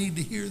really need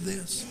to hear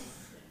this.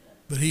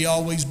 But He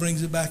always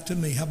brings it back to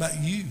me. How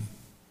about you?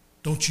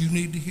 Don't you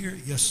need to hear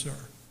it? Yes, sir.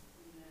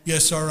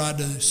 Yes, sir, I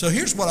do. So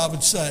here's what I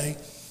would say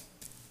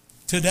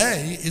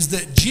today is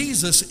that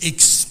Jesus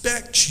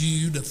expects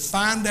you to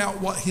find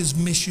out what His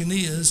mission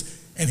is,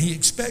 and He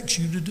expects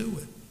you to do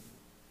it.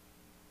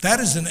 That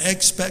is an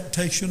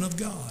expectation of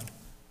God.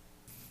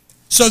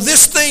 So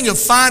this thing of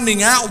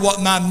finding out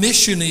what my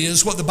mission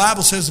is, what the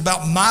Bible says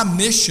about my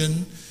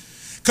mission,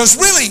 because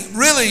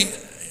really,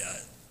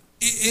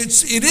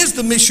 it is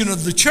the mission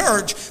of the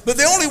church, but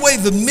the only way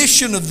the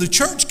mission of the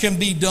church can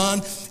be done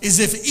is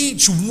if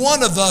each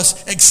one of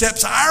us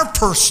accepts our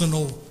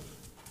personal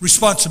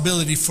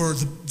responsibility for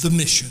the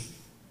mission.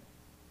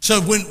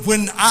 So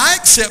when I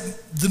accept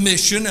the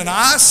mission and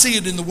I see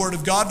it in the Word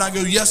of God and I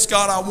go, yes,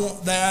 God, I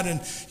want that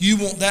and you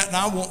want that and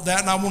I want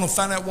that and I want to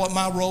find out what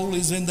my role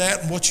is in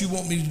that and what you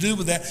want me to do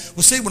with that.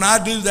 Well, see, when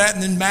I do that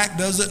and then Mac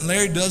does it and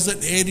Larry does it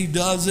and Eddie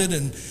does it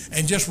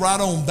and just right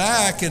on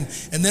back and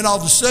then all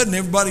of a sudden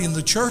everybody in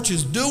the church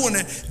is doing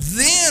it,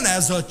 then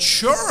as a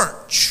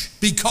church,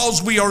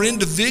 because we are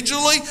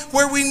individually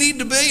where we need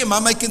to be, am I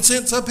making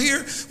sense up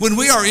here? When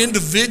we are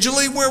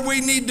individually where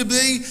we need to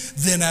be,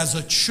 then as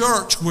a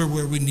church we're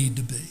where we need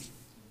to be.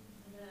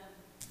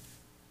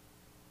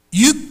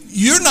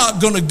 You're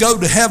not going to go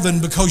to heaven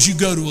because you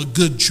go to a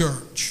good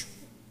church.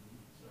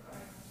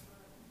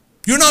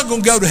 You're not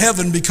going to go to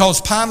heaven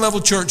because Pine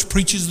Level Church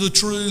preaches the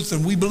truth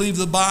and we believe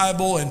the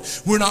Bible and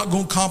we're not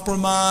going to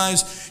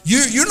compromise.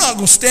 You're not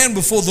going to stand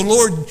before the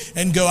Lord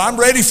and go, I'm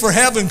ready for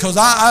heaven because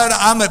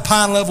I'm at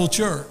Pine Level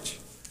Church.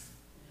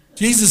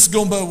 Jesus is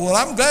going to go, well,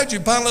 I'm glad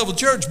you're at Pine Level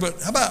Church,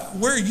 but how about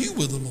where are you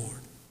with the Lord?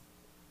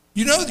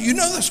 You know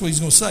that's what he's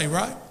going to say,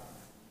 right?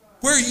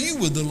 Where are you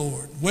with the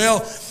Lord?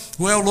 Well,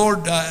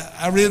 Lord,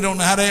 I really don't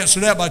know how to answer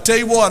that, but I tell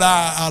you what,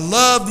 I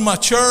loved my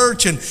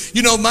church, and,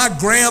 my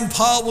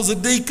grandpa was a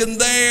deacon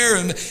there,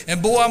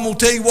 and boy, I'm going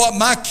to tell you what,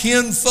 my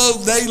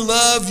kinfolk, they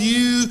love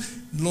you.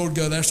 And Lord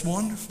God, that's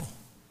wonderful.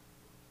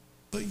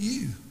 But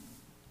you,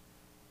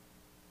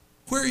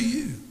 where are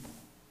you?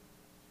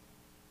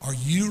 Are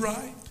you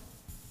right?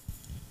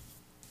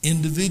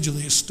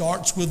 Individually, it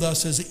starts with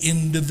us as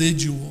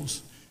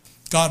individuals.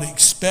 God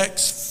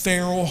expects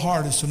Farrell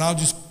Hardison, and I'll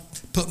just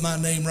put my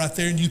name right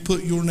there and you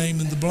put your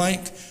name in the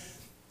blank,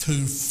 to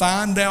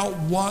find out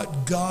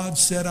what God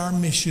said our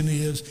mission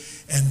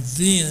is, and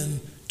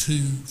then to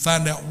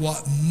find out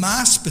what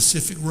my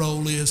specific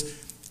role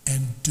is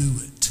and do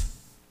it.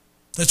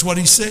 That's what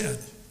he said.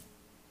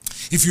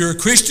 If you're a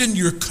Christian,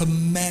 you're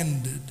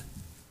commanded.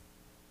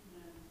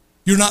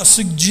 You're not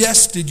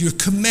suggested, you're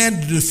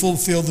commanded to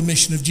fulfill the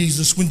mission of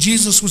Jesus. When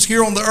Jesus was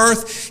here on the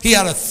earth, he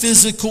had a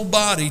physical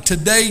body.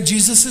 Today,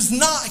 Jesus is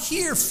not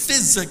here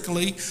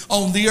physically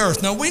on the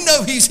earth. Now, we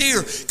know he's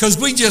here because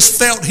we just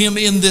felt him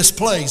in this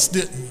place,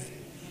 didn't we?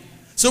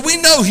 So we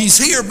know he's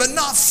here, but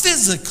not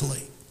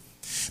physically.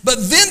 But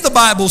then the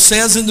Bible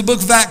says in the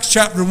book of Acts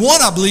chapter 1,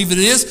 I believe it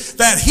is,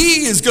 that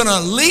he is going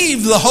to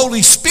leave the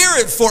Holy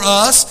Spirit for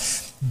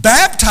us,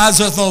 baptize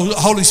us with the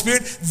Holy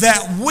Spirit,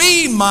 that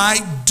we might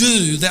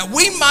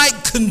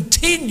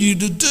continue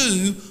to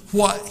do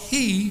what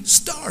he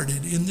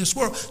started in this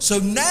world. So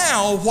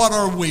now, what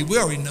are we? We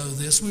already know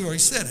this. We already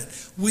said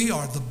it. We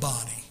are the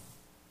body.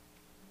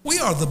 We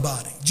are the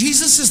body.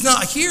 Jesus is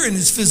not here in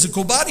his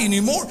physical body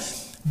anymore,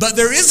 but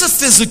there is a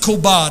physical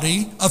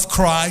body of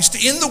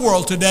Christ in the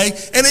world today,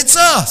 and it's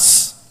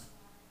us.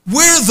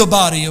 We're the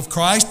body of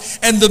Christ,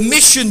 and the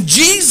mission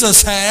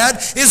Jesus had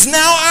is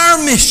now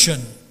our mission.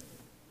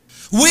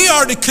 We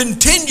are to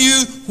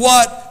continue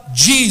what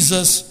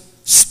Jesus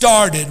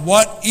started.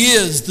 What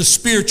is the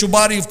spiritual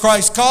body of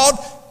Christ called?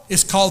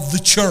 It's called the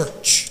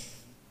church.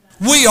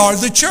 We are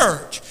the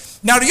church.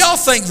 Now, do y'all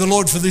thank the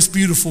Lord for this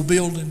beautiful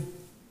building?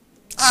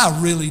 I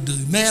really do.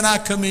 Man, I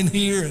come in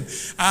here and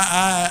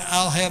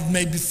I'll have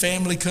maybe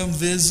family come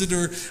visit,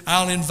 or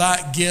I'll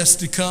invite guests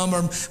to come,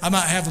 or I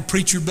might have a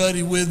preacher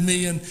buddy with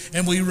me, and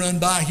we run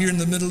by here in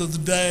the middle of the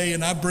day,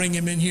 and I bring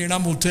him in here, and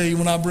I'm going to tell you,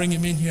 when I bring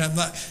him in here, I'm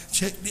like,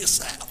 check this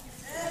out.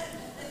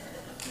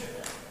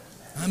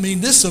 I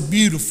mean, this is a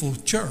beautiful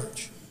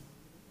church,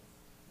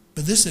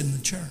 but this isn't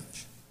the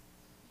church.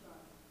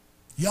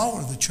 Y'all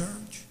are the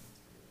church.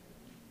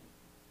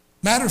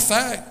 Matter of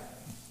fact,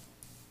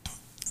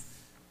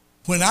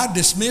 when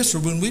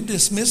we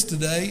dismiss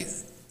today,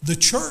 the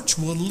church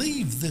will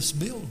leave this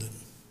building.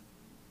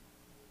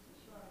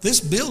 This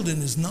building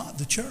is not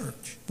the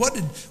church.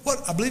 What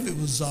I believe it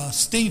was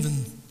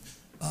Stephen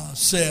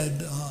said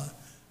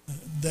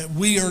that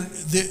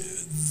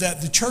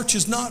that the church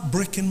is not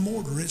brick and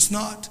mortar. It's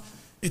not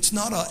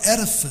an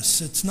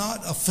edifice. It's not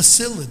a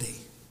facility.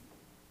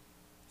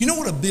 You know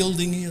what a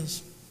building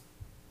is?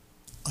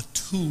 A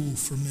tool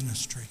for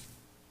ministry.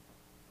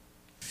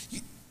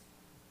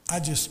 I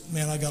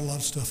got a lot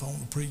of stuff I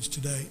want to preach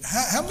today.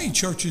 How many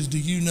churches do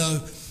you know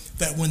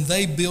that when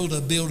they build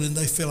a building,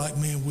 they feel like,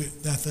 man,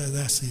 that's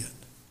it.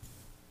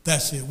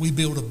 That's it. We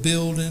built a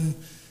building,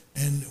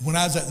 and when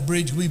I was at the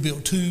bridge, we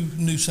built 2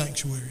 new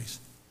sanctuaries.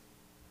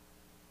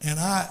 And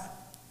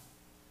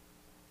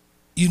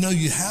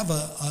you have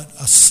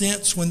a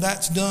sense when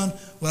that's done,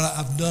 well,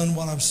 I've done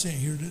what I was saying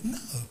here. No.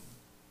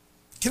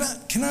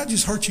 Can I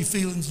just hurt your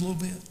feelings a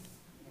little bit?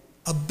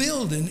 A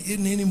building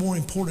isn't any more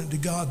important to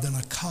God than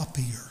a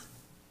copier.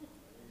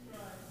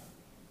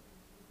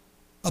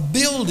 A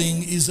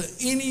building is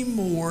any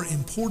more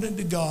important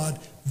to God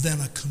than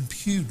a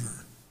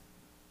computer.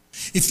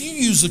 If you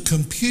use a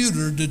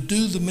computer to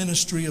do the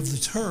ministry of the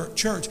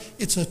church,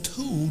 it's a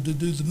tool to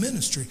do the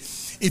ministry.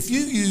 If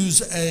you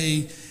use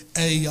a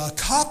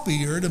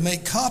copier to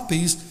make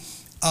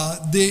copies,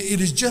 it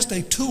is just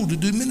a tool to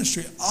do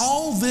ministry.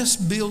 All this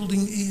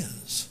building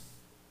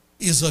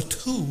is a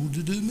tool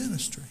to do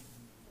ministry.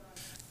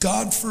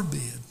 God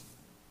forbid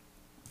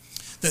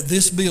that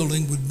this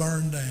building would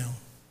burn down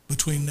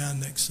between now and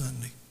next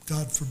Sunday.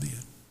 God forbid.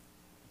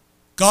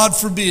 God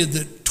forbid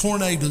that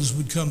tornadoes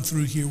would come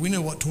through here. We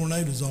know what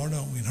tornadoes are,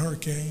 don't we? And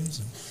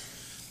hurricanes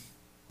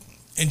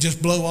and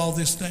just blow all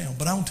this down.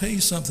 But I'll tell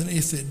you something.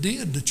 If it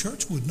did, the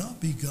church would not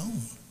be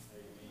gone.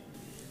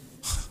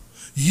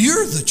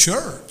 You're the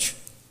church.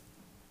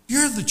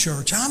 You're the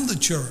church. I'm the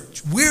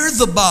church. We're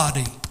the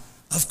body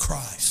of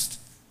Christ.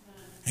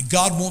 And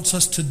God wants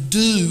us to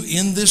do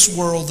in this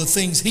world the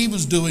things he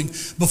was doing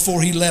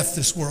before he left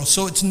this world.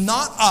 So it's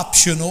not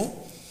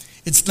optional.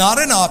 It's not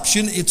an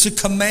option. It's a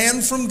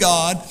command from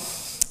God.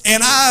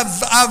 And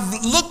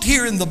I've looked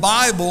here in the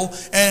Bible,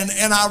 and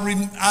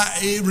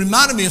it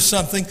reminded me of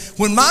something.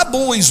 When my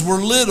boys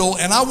were little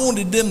and I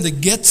wanted them to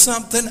get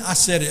something, I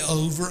said it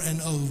over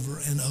and over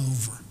and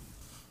over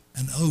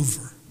and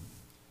over.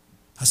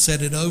 I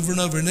said it over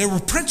and over. And there were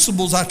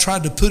principles I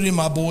tried to put in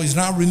my boys. And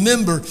I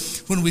remember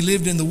when we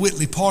lived in the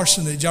Whitley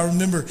parsonage, I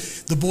remember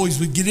the boys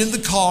would get in the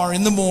car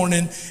in the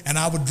morning and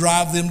I would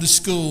drive them to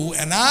school.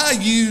 And I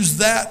used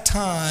that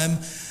time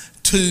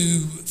to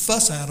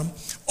fuss at them,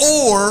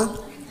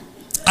 or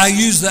I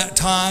used that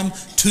time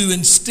to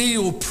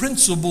instill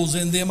principles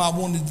in them I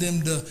wanted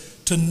them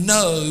to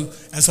know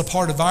as a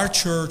part of our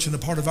church and a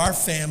part of our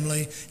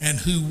family and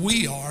who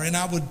we are. And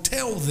I would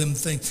tell them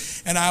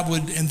things. And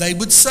they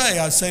would say,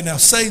 I'd say, now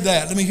say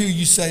that. Let me hear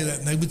you say that.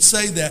 And they would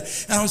say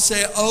that. And I would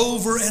say it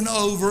over and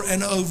over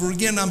and over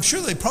again. I'm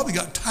sure they probably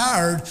got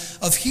tired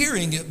of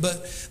hearing it.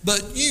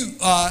 But you,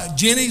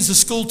 Jenny's a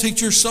school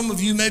teacher. Some of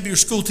you maybe are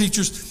school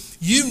teachers.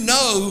 You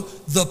know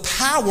the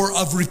power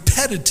of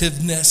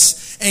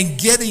repetitiveness and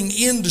getting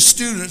into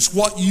students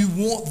what you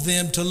want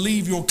them to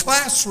leave your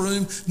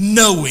classroom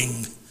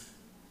knowing.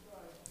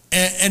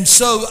 And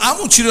so I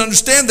want you to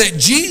understand that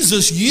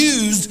Jesus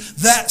used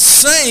that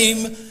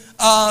same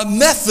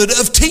method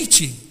of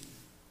teaching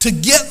to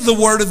get the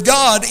Word of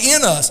God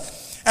in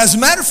us. As a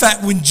matter of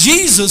fact, when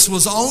Jesus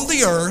was on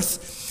the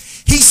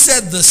earth, he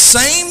said the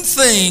same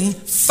thing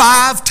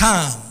 5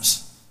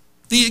 times.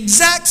 The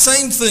exact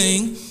same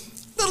thing.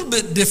 A little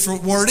bit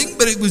different wording,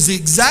 but it was the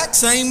exact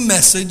same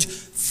message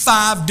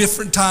 5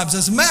 different times.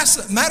 As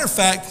a matter of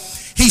fact,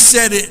 he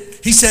said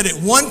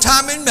it one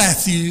time in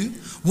Matthew,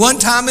 one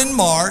time in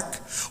Mark,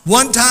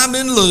 one time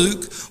in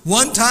Luke,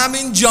 one time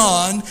in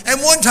John,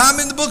 and one time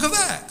in the book of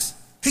Acts.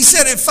 He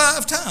said it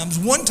 5 times,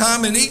 one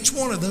time in each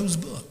one of those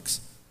books.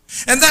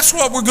 And that's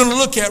what we're going to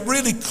look at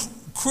really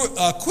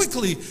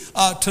quickly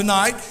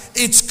tonight.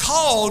 It's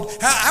called,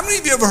 how many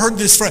of you ever heard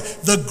this phrase,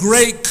 the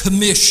Great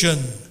Commission?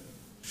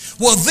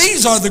 Well,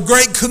 these are the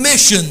Great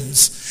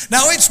Commissions.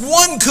 Now, it's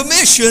one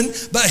commission,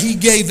 but he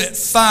gave it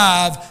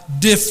 5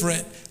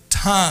 different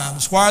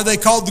times. Why are they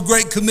called the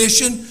Great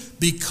Commission?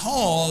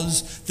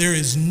 Because there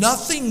is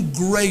nothing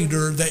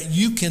greater that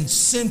you can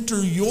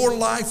center your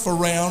life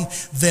around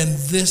than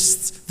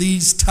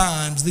these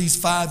times, these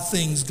 5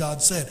 things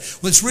God said.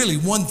 Well, it's really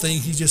one thing.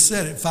 He just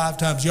said it 5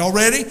 times. Y'all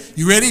ready?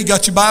 You ready? You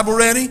got your Bible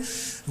ready?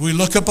 We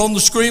look up on the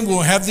screen. We'll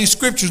have these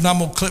scriptures, and I'm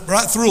going to clip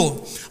right through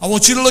them. I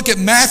want you to look at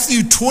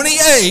Matthew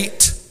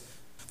 28,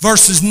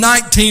 verses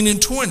 19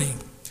 and 20.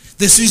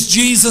 This is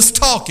Jesus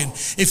talking.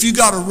 If you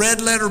got a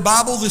red letter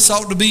Bible, this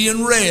ought to be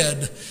in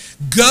red.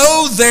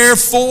 Go,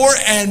 therefore,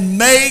 and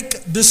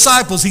make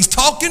disciples. He's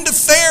talking to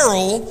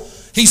Farrell.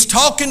 He's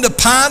talking to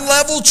Pine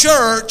Level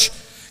Church.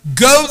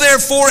 Go,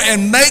 therefore,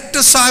 and make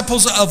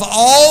disciples of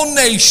all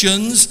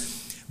nations,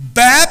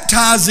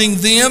 baptizing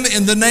them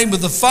in the name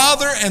of the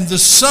Father and the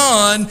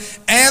Son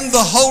and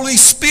the Holy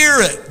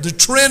Spirit, the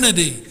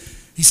Trinity.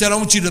 He said, I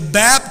want you to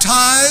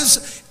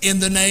baptize in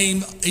the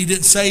name, he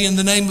didn't say in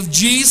the name of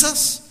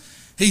Jesus.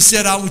 He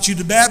said, I want you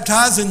to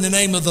baptize in the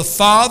name of the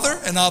Father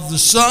and of the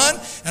Son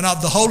and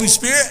of the Holy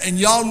Spirit. And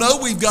y'all know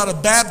we've got a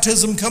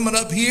baptism coming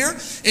up here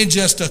in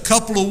just a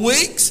couple of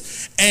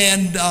weeks.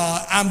 And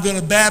I'm going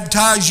to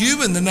baptize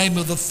you in the name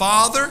of the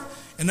Father.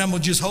 And I'm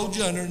going to just hold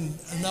you under,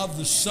 and of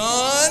the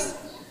Son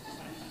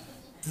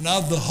and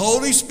of the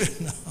Holy Spirit.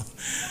 No.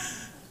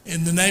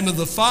 In the name of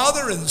the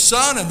Father and the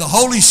Son and the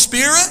Holy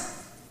Spirit.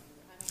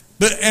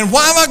 And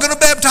why am I going to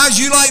baptize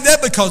you like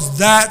that? Because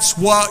that's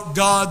what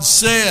God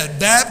said.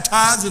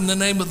 Baptize in the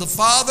name of the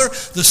Father,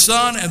 the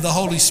Son, and the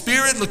Holy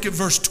Spirit. Look at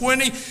verse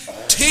 20.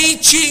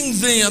 Teaching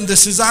them,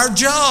 this is our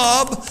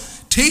job,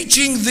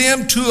 teaching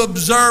them to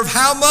observe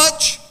how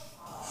much?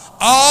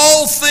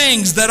 All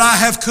things that I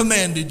have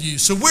commanded you.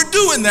 So we're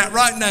doing that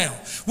right now.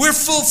 We're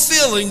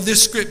fulfilling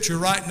this scripture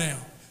right now.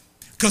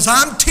 Because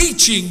I'm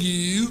teaching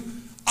you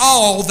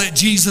all that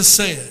Jesus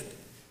said.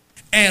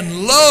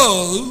 And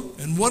lo,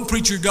 and one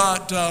preacher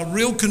got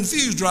real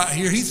confused right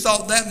here. He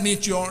thought that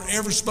meant you aren't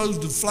ever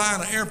supposed to fly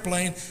in an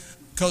airplane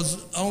because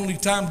the only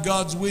time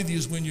God's with you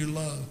is when you're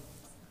low.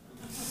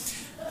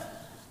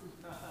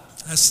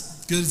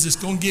 That's as good as it's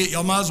going to get.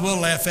 Y'all might as well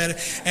laugh at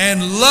it.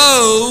 And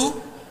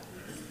lo,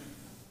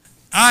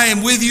 I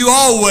am with you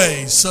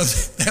always. So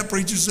that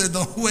preacher said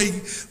the only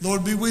way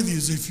Lord be with you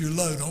is if you're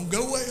low. Don't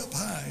go way up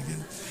high.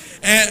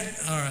 And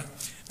all right.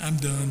 I'm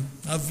done.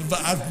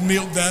 I've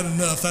milked that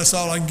enough. That's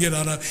all I can get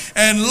out of it.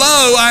 And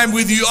lo, I am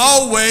with you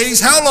always.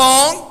 How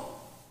long?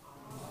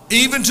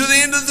 Even to the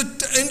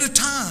end of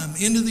time,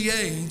 end of the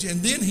age.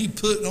 And then he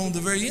put on the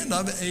very end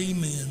of it,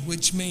 amen,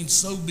 which means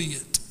so be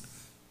it.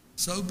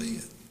 So be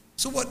it.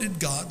 So what did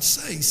God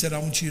say? He said,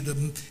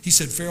 he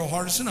said, Farrell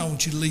Hardison, I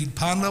want you to lead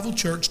Pine Level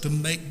Church to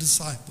make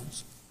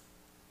disciples.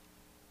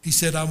 He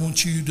said, I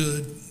want you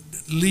to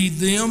lead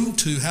them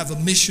to have a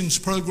missions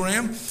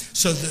program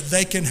so that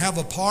they can have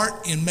a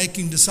part in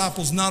making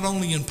disciples not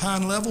only in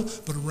Pine Level,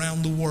 but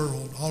around the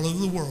world, all over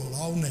the world,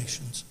 all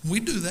nations.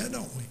 We do that,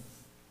 don't we?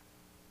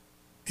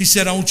 He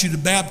said, I want you to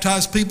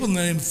baptize people in the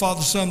name of the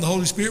Father, Son, and the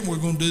Holy Spirit. And we're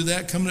going to do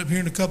that coming up here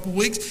in a couple of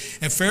weeks.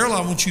 And Farrell, I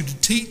want you to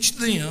teach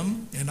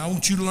them, and I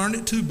want you to learn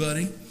it too,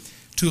 buddy,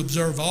 to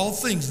observe all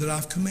things that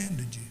I've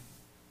commanded you.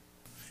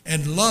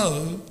 And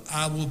lo,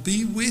 I will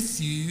be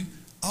with you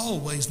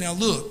always. Now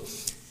look,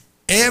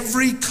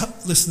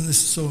 listen, this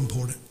is so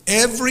important.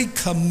 Every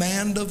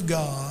command of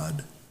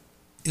God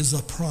is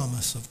a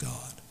promise of God.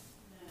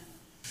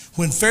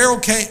 When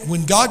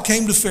God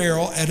came to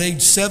Pharaoh at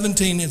age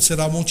 17 and said,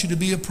 I want you to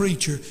be a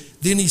preacher,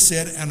 then he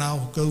said, and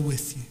I'll go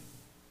with you.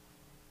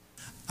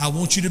 I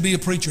want you to be a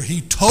preacher.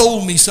 He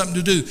told me something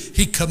to do.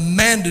 He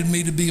commanded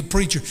me to be a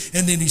preacher.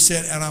 And then he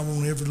said, and I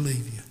won't ever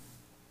leave you.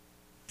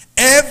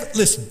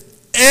 Listen,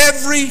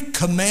 every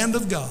command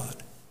of God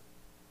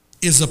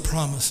is a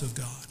promise of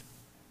God,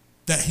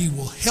 that he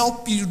will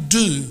help you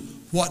do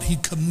what he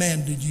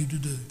commanded you to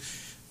do.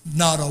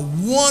 Not a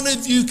one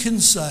of you can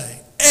say,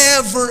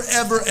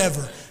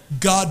 ever,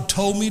 God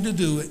told me to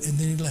do it and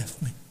then he left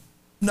me.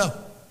 No.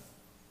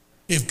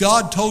 If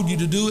God told you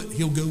to do it,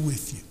 he'll go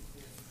with you.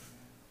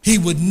 He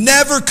would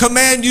never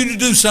command you to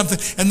do something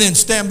and then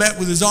stand back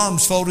with his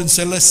arms folded and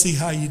say, let's see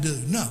how you do.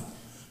 No.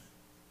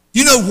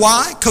 You know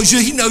why? Because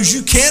he knows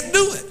you can't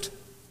do it.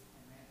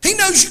 He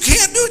knows you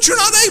can't do it. You're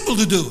not able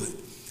to do it.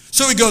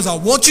 So he goes, I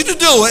want you to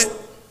do it,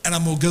 and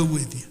I'm going to go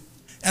with you.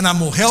 And I'm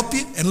going to help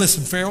you. And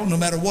listen, Farrell, no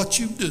matter what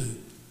you do,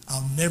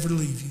 I'll never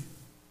leave you.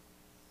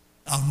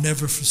 I'll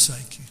never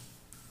forsake you.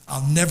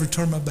 I'll never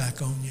turn my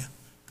back on you.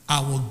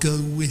 I will go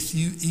with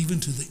you even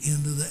to the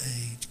end of the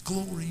age.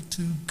 Glory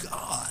to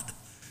God.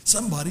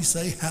 Somebody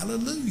say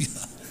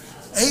hallelujah.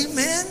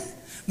 Amen.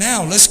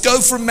 Now, let's go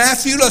from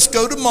Matthew. Let's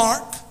go to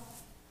Mark.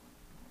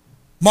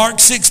 Mark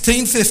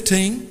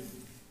 16:15.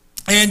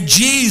 And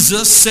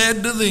Jesus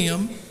said to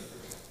them,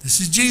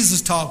 this is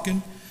Jesus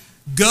talking,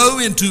 go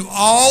into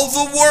all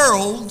the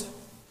world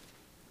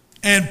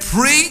and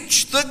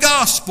preach the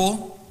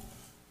gospel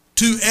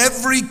to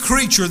every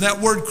creature.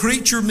 That word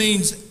creature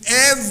means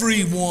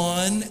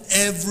everyone,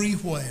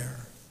 everywhere.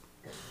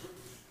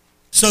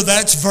 So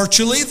that's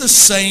virtually the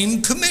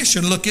same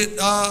commission. Look at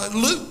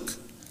Luke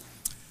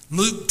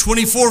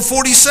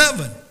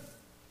 24:47.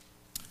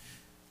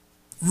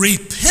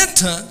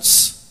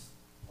 Repentance.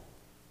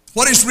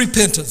 What is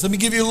repentance? Let me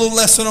give you a little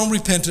lesson on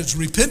repentance.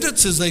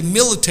 Repentance is a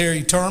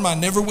military term. I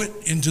never went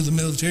into the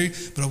military,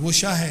 but I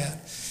wish I had.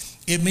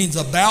 It means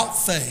about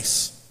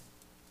face.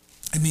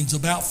 It means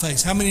about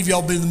face. How many of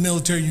y'all been in the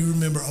military, you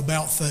remember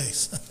about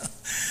face?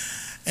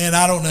 And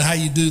I don't know how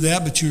you do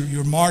that, but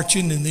you're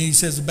marching, and then he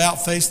says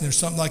about face, and there's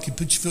something like you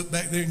put your foot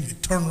back there, and you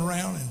turn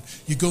around, and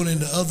you're going in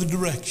the other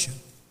direction.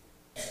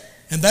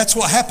 And that's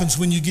what happens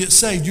when you get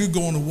saved. You're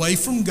going away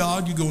from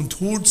God. You're going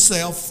toward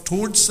self,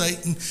 toward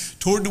Satan,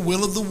 toward the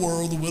will of the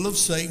world, the will of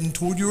Satan,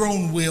 toward your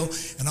own will.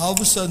 And all of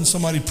a sudden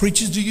somebody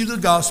preaches to you the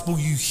gospel.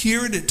 You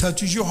hear it. It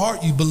touches your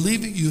heart. You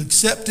believe it. You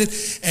accept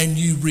it. And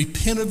you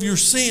repent of your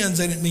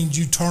sins. And it means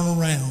you turn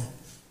around.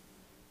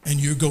 And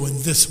you're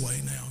going this way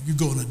now. You're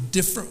going a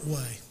different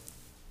way.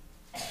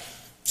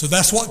 So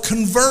that's what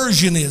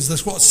conversion is.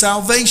 That's what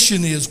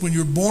salvation is. When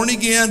you're born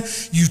again,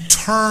 you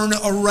turn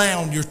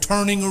around. You're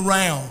turning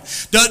around.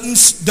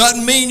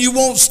 Doesn't mean you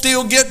won't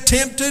still get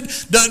tempted.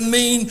 Doesn't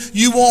mean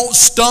you won't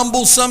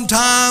stumble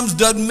sometimes.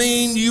 Doesn't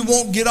mean you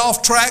won't get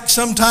off track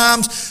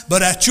sometimes.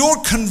 But at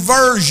your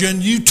conversion,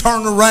 you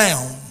turn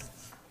around.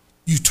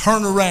 You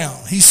turn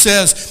around. He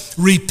says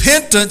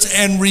repentance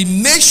and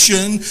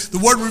remission. The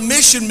word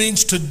remission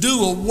means to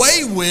do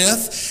away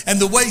with. And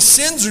the way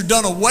sins are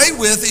done away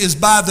with is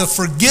by the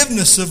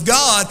forgiveness of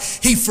God.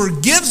 He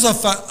forgives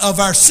us of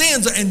our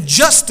sins and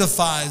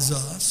justifies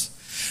us.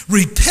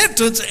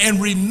 Repentance and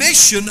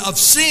remission of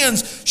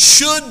sins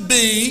should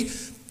be,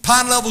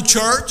 Pine Level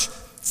Church,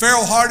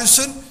 Farrell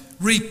Hardison,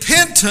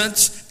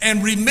 repentance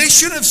and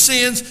remission of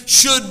sins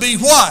should be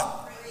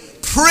what?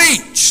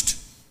 Preached.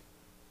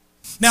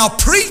 Now,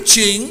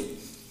 preaching,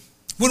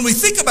 when we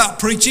think about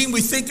preaching, we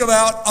think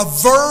about a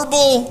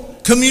verbal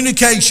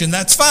communication.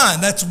 That's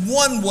fine. That's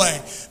one way.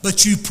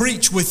 But you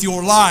preach with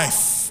your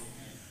life.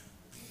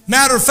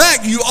 Matter of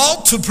fact, you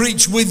ought to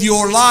preach with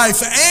your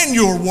life and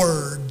your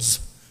words.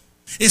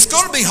 It's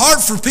going to be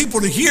hard for people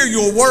to hear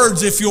your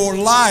words if your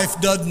life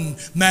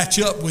doesn't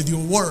match up with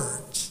your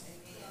words.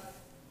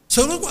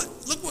 So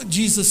look what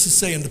Jesus is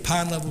saying to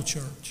Pine Level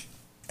Church.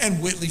 And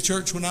Whitley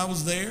Church when I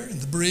was there, and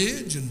the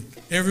Bridge, and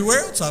everywhere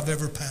else I've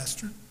ever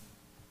pastored.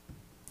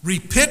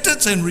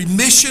 Repentance and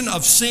remission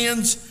of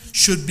sins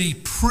should be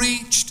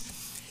preached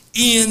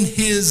in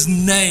his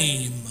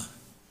name.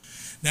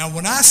 Now,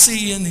 when I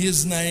see in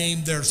his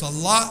name, there's a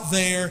lot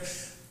there,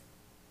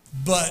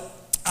 but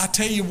I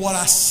tell you what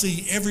I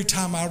see every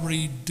time I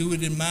read, do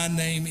it in my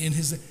name, in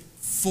his name,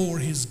 for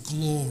his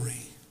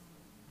glory.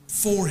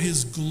 For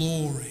his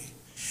glory.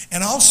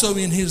 And also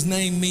in his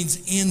name means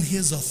in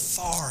his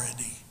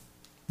authority.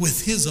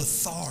 With his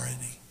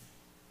authority.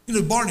 You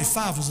know, Barney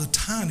Fife was a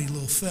tiny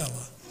little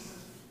fella.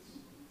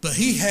 But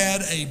he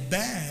had a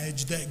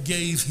badge that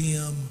gave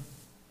him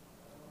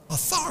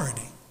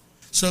authority.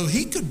 So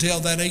he could tell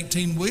that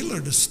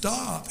 18-wheeler to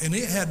stop, and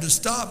it had to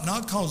stop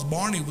not because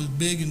Barney was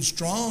big and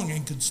strong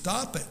and could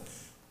stop it,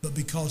 but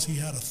because he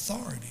had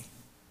authority.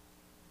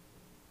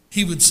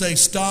 He would say,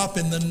 stop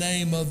in the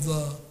name of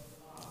the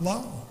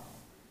law.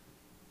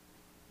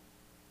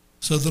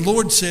 So the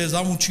Lord says,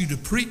 I want you to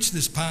preach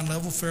this, Pine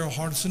Level, Farrell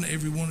Hardison,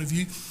 every one of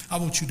you. I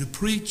want you to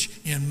preach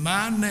in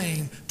my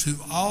name to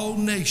all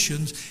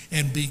nations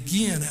and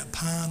begin at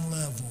Pine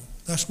Level.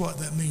 That's what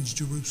that means,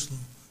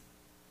 Jerusalem.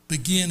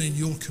 Begin in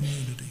your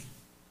community.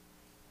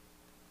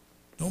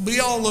 Don't be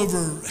all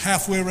over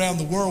halfway around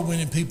the world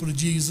winning people to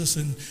Jesus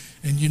and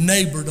your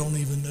neighbor don't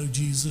even know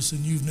Jesus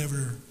and you've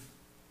never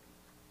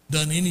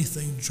done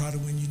anything to try to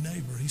win your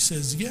neighbor. He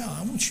says, yeah,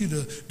 I want you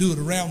to do it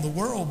around the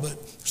world,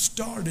 but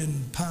start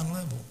in Pine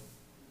Level.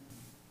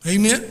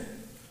 Amen?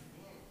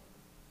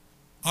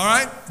 All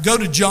right, go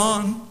to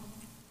John.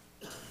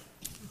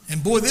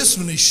 And boy, this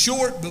one is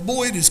short, but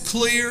boy, it is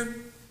clear.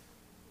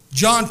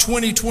 John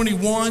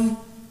 20:21.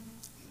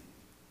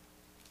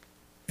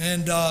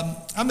 And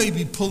I may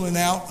be pulling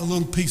out a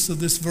little piece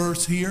of this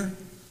verse here.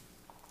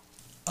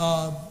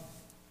 John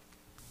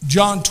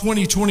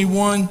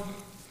 20:21.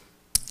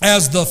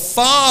 As the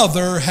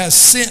Father has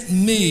sent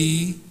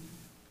me,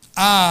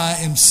 I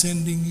am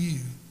sending you.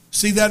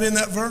 See that in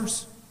that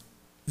verse?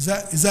 Is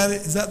that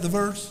it? Is that the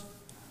verse?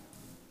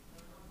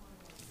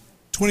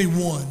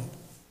 21.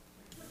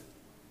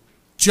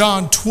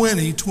 John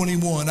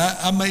 20:21.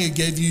 I may have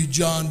gave you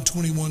John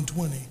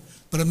 21:20,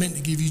 but I meant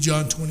to give you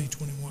John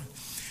 20:21.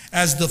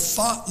 As the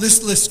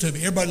listen to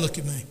me. Everybody look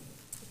at me.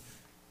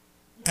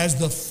 As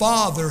the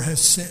Father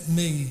has sent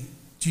me,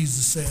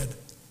 Jesus said,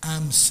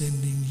 I'm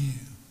sending you.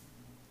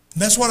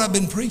 And that's what I've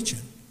been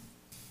preaching.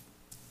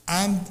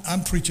 I'm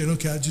preaching.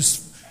 Okay,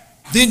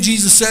 Then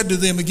Jesus said to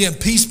them again,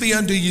 peace be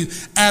unto you.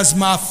 As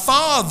my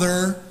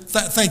Father,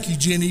 thank you,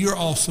 Jenny, you're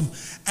awesome.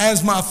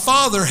 As my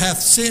Father hath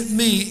sent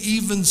me,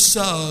 even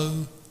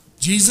so.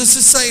 Jesus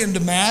is saying to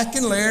Mac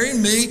and Larry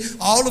and me,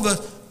 all of us,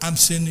 I'm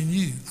sending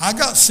you. I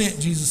got sent,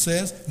 Jesus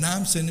says. Now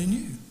I'm sending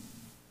you.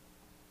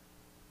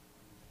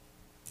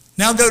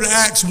 Now go to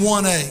Acts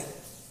 1:8.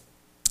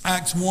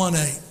 Acts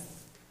 1:8.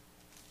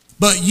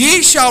 But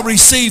ye shall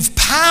receive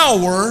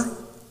power.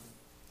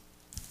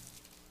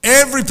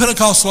 Every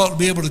Pentecostal ought to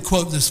be able to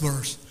quote this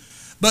verse.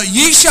 But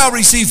ye shall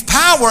receive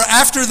power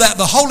after that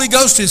the Holy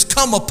Ghost is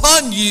come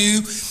upon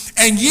you,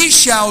 and ye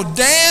shall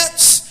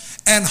dance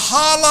and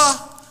holler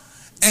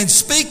and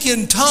speak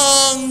in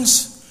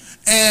tongues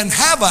and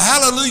have a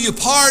hallelujah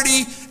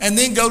party and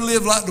then go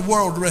live like the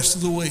world the rest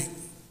of the week.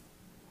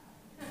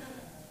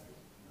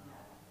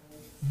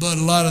 But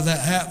a lot of that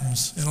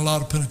happens in a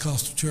lot of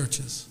Pentecostal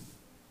churches.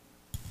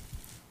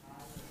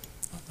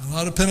 A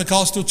lot of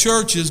Pentecostal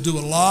churches do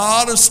a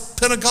lot of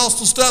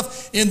Pentecostal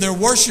stuff in their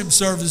worship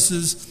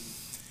services,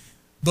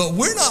 but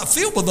we're not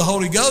filled with the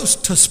Holy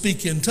Ghost to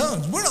speak in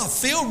tongues. We're not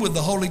filled with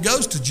the Holy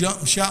Ghost to jump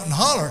and shout and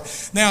holler.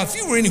 Now, if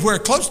you were anywhere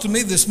close to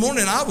me this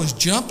morning, I was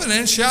jumping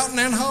and shouting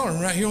and hollering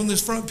right here on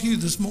this front pew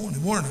this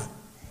morning, weren't I?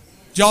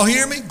 Did y'all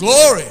hear me?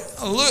 Glory.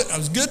 Hallelujah. It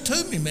was good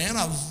to me, man.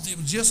 It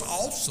was just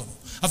awesome.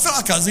 I felt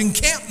like I was in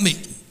camp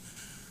meeting.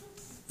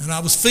 And I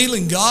was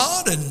feeling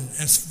God, and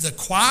the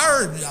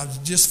choir, I was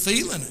just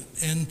feeling it.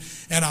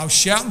 And I was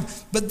shouting.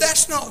 But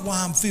that's not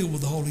why I'm filled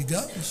with the Holy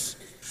Ghost.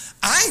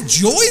 I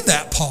enjoy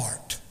that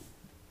part.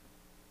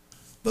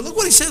 But look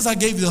what he says I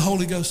gave you the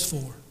Holy Ghost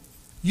for.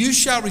 You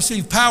shall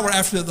receive power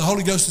after that the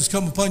Holy Ghost has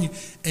come upon you,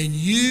 and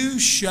you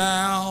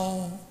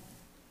shall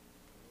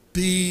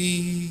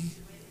be,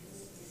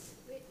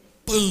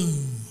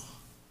 boom,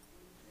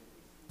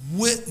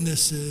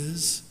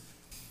 witnesses.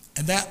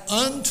 And that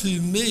unto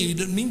me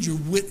doesn't mean you're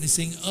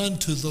witnessing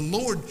unto the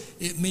Lord.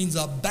 It means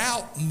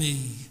about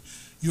me.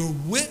 Your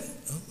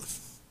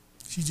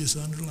she just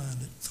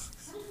underlined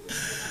it.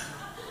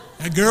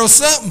 That girl's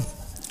something.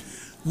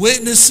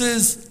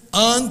 Witnesses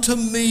unto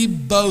me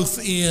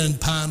both in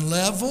Pine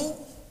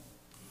Level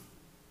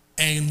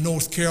and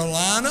North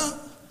Carolina.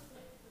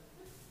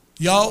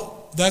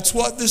 Y'all, that's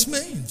what this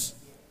means.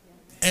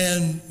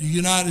 And the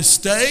United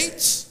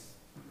States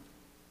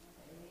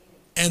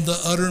and the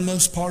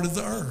uttermost part of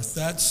the earth.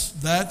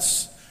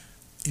 That's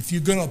if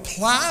you're going to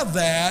apply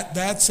that,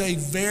 that's a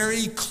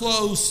very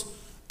close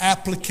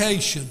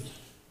application.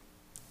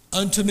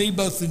 Unto me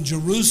both in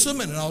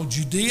Jerusalem and in all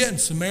Judea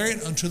and Samaria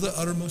and unto the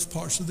uttermost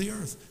parts of the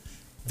earth.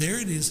 There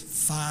it is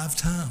 5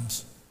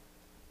 times.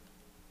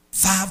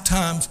 5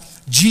 times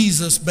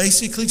Jesus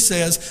basically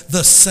says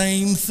the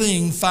same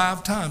thing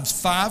 5 times.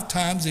 5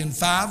 times in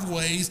 5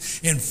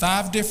 ways, in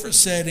 5 different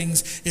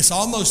settings. It's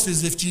almost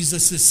as if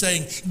Jesus is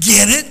saying,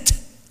 get it?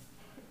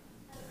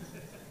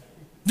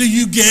 Do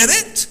you get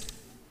it?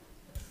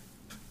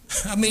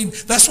 I mean,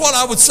 that's what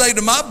I would say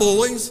to my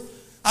boys.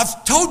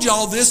 I've told you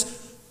all this,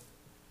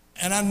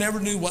 and I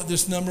never knew what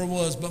this number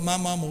was, but my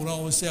mama would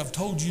always say, I've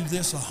told you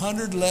this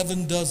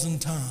 111 dozen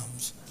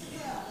times.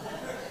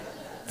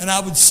 And I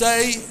would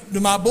say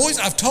to my boys,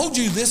 I've told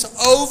you this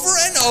over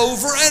and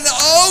over and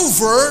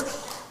over.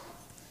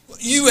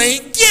 You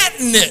ain't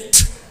getting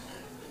it.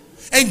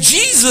 And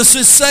Jesus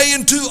is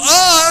saying to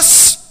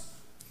us,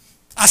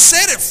 I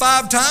said it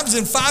 5 times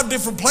in 5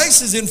 different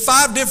places, in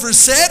 5 different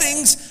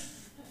settings.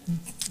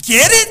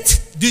 Get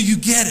it? Do you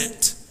get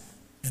it?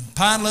 In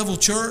Pine Level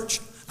Church,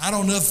 I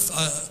don't know if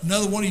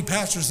another one of you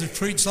pastors have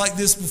preached like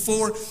this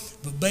before,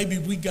 but baby,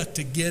 we got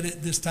to get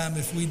it this time.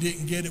 If we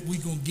didn't get it, we're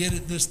going to get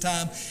it this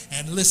time.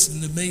 And listen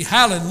to me,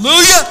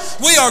 hallelujah,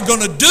 we are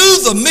going to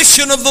do the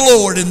mission of the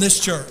Lord in this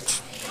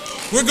church.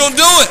 We're going to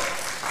do it.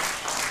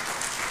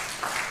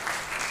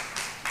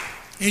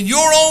 In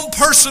your own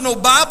personal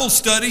Bible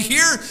study,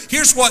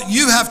 here's what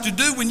you have to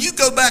do. When you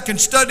go back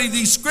and study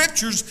these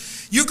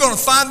scriptures, you're going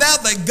to find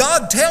out that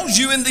God tells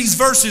you in these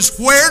verses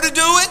where to do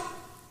it,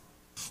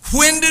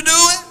 when to do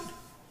it,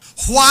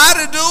 why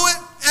to do it,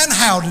 and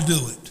how to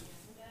do it.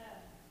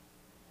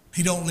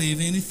 He don't leave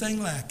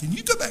anything lacking.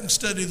 You go back and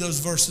study those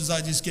verses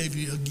I just gave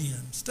you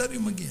again. Study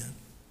them again.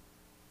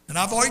 And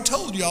I've already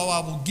told y'all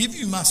I will give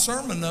you my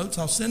sermon notes.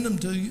 I'll send them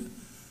to you.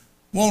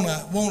 Won't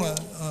I,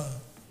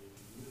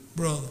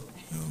 brother?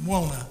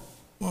 Won't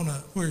I?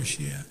 Where is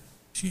she at?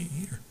 She ain't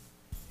here.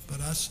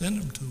 But I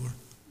send them to her.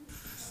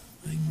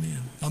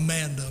 Amen.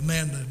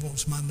 Amanda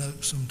wants my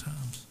notes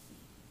sometimes.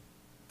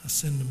 I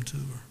send them to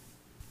her.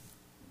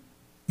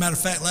 Matter of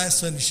fact,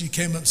 last Sunday she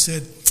came up and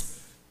said,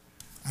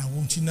 I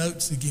want your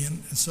notes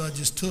again. And so I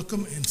just took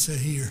them and said,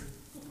 here.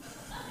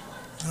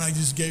 And I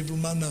just gave her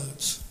my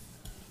notes.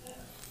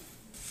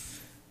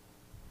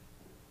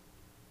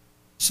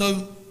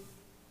 So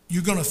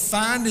you're going to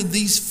find in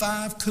these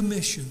 5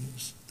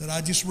 commissions that I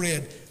just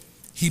read,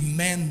 he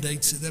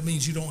mandates it. That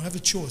means you don't have a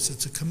choice.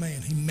 It's a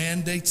command. He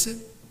mandates it.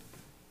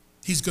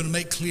 He's going to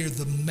make clear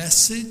the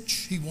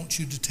message he wants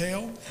you to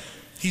tell.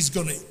 He's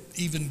going to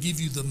even give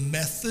you the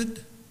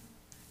method,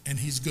 and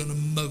he's going to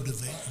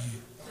motivate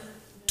you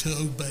to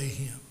obey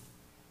him.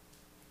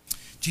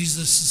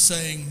 Jesus is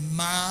saying,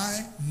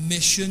 my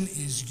mission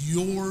is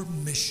your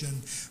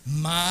mission.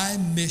 My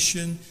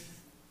mission,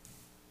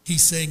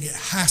 he's saying it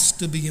has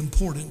to be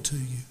important to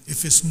you.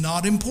 If it's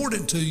not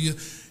important to you,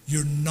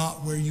 you're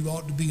not where you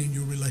ought to be in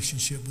your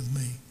relationship with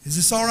me. Is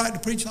this all right to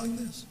preach like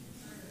this?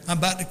 I'm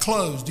about to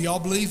close. Do y'all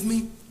believe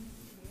me?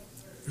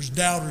 There's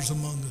doubters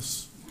among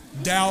us.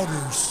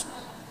 Doubters.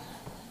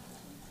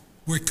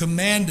 We're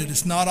commanded.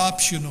 It's not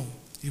optional.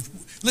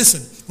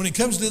 Listen, when it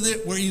comes to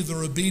this, we're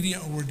either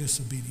obedient or we're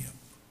disobedient.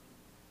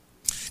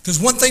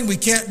 Because one thing we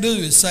can't do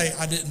is say,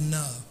 I didn't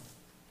know.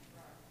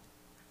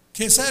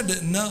 Can't say I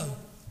didn't know.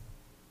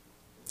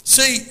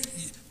 See,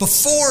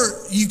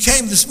 before you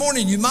came this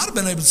morning, you might have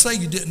been able to say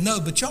you didn't know,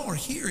 but y'all are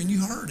here and you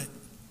heard it.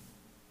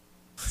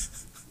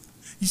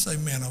 You say,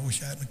 man, I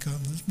wish I hadn't come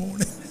this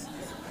morning.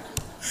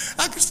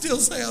 I could still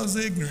say I was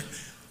ignorant.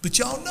 But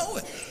y'all know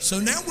it. So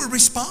now we're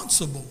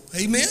responsible.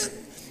 Amen?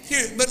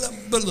 Here,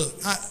 but look,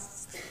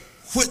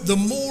 the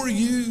more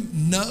you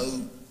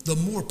know, the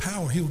more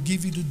power he'll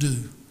give you to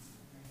do.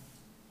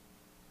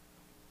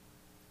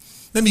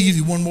 Let me give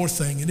you one more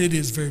thing, and it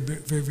is very,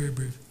 very, very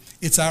brief.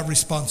 It's our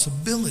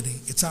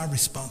responsibility. It's our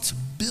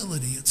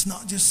responsibility. It's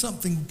not just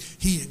something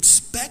he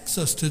expects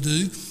us to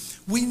do.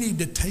 We need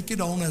to take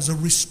it on as a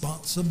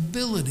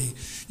responsibility.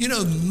 You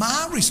know,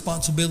 my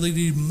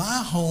responsibility in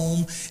my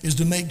home is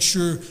to make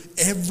sure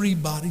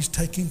everybody's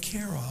taken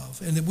care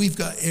of and that we've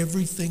got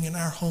everything in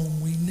our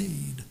home we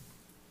need.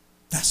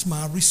 That's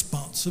my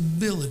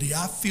responsibility.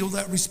 I feel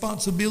that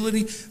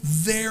responsibility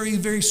very,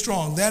 very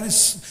strong. That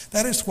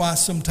is why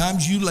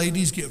sometimes you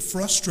ladies get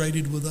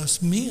frustrated with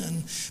us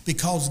men,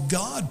 because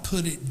God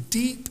put it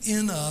deep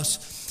in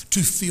us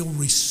to feel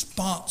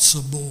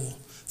responsible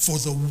for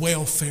the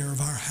welfare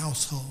of our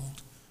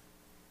household.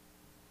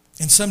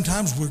 And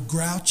sometimes we're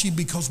grouchy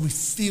because we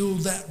feel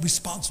that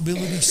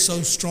responsibility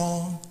so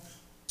strong.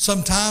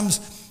 Sometimes,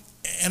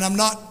 and I'm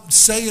not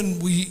saying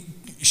we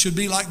should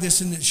be like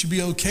this and it should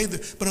be okay,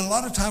 but a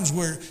lot of times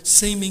we're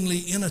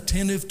seemingly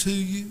inattentive to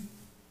you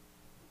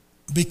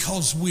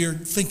because we're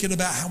thinking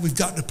about how we've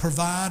got to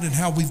provide and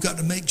how we've got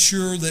to make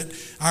sure that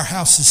our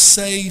house is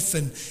safe.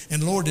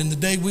 And Lord, in the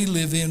day we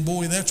live in,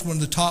 boy, that's one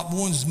of the top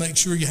ones, is make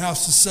sure your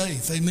house is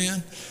safe.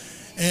 Amen?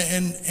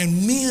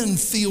 And men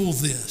feel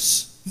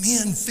this.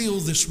 Men feel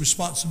this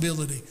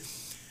responsibility.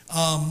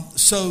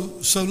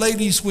 So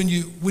ladies,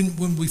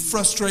 when we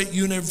frustrate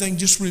you and everything,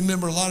 just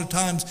remember a lot of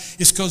times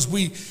it's because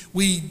we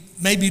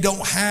maybe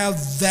don't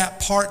have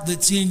that part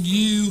that's in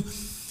you,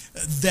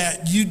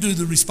 that you do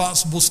the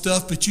responsible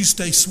stuff, but you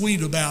stay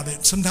sweet about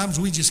it. Sometimes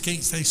we just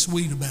can't stay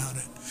sweet about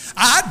it.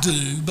 I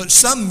do, but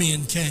some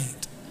men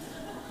can't.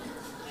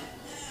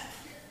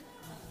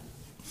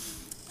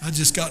 I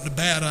just got the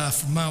bad eye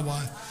from my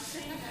wife.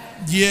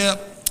 Yeah,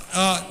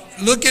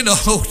 look in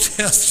the Old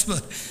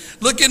Testament.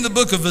 Look in the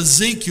book of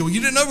Ezekiel.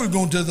 You didn't know we were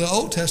going to the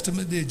Old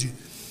Testament, did you?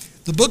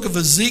 The book of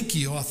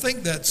Ezekiel, I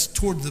think that's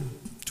toward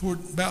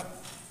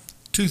about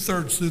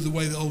 2/3 through the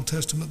way of the Old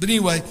Testament. But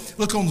anyway,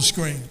 look on the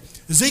screen.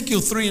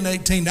 Ezekiel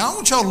 3:18. Now I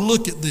want y'all to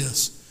look at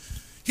this.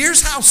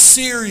 Here's how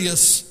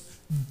serious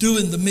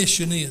doing the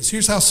mission is.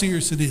 Here's how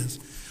serious it is.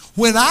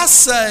 When I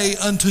say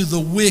unto the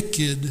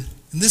wicked,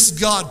 and this is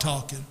God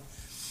talking,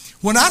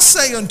 when I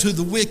say unto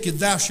the wicked,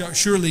 thou shalt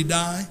surely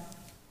die,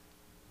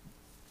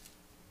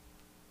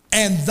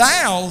 And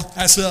thou,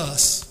 that's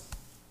us,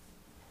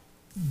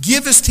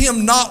 givest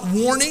him not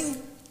warning.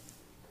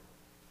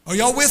 Are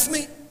y'all with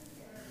me?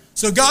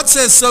 So God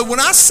says, so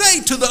when I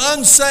say to the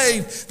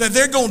unsaved that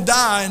they're going to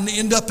die and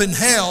end up in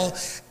hell,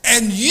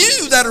 and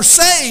you that are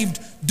saved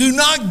do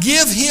not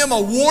give him a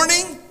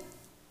warning,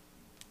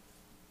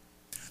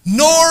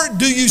 nor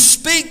do you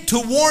speak to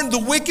warn the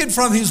wicked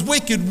from his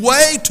wicked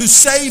way to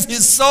save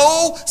his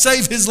soul,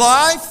 save his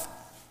life,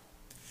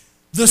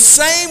 the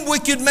same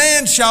wicked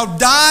man shall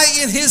die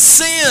in his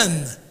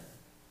sin.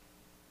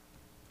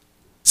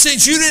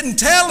 Since you didn't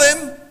tell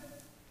him,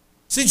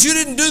 since you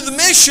didn't do the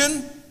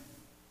mission,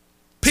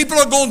 people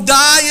are going to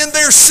die in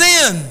their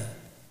sin.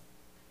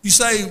 You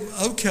say,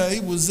 okay,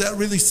 was that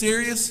really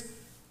serious?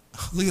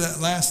 Look at that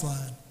last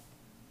line.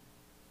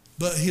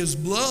 But his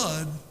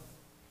blood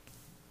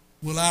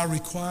will I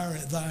require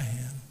at thy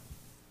hand.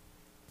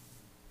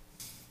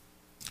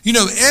 You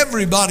know,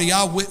 everybody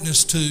I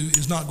witness to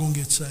is not going to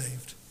get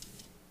saved.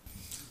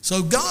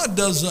 So God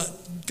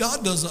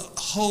doesn't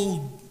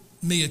hold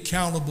me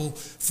accountable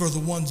for the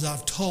ones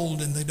I've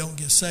told and they don't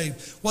get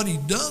saved. What he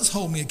does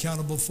hold me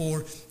accountable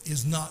for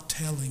is not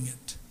telling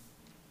it.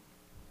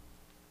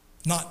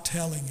 Not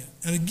telling it.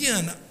 And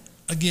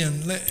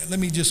again, let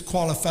me just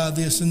qualify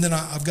this, and then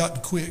I've got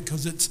to quit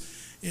because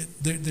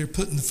they're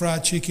putting the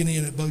fried chicken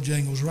in at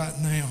Bojangles right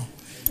now,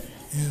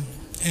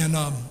 and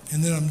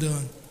then I'm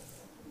done.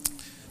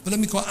 But let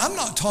me I'm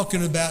not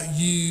talking about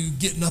you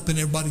getting up in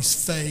everybody's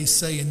face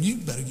saying you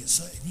better get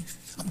saved.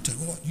 I'm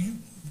telling you what,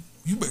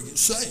 you better get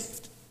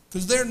saved,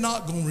 because they're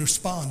not going to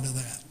respond to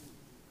that.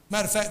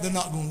 Matter of fact, they're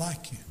not going to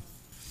like you,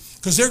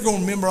 because they're going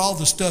to remember all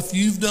the stuff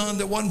you've done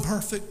that wasn't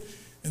perfect,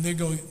 and they're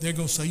going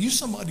to say, you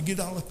somebody to get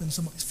all up in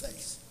somebody's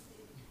face,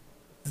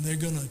 and they're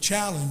going to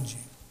challenge you.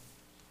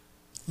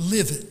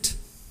 Live it.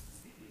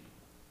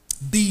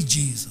 Be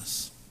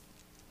Jesus.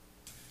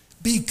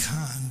 Be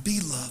kind. Be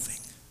loving.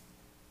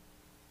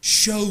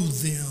 Show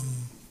them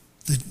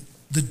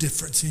the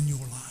difference in your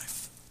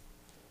life.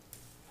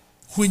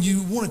 When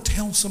you want to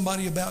tell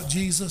somebody about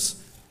Jesus,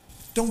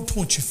 don't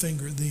point your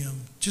finger at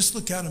them. Just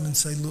look at them and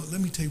say, look, let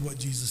me tell you what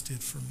Jesus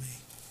did for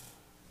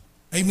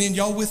me. Amen.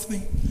 Y'all with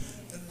me?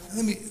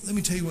 Let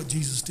me tell you what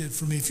Jesus did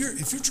for me. If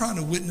you're trying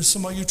to witness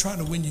somebody, you're trying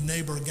to win your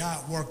neighbor, a guy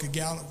at work, a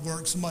gal at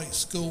work, somebody at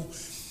school,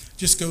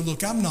 just go,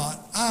 look, I'm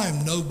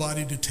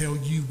nobody to tell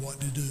you what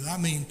to do. I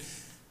mean,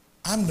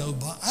 I'm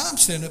nobody. I'm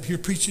standing up here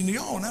preaching to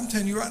y'all, and I'm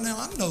telling you right now,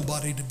 I'm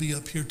nobody to be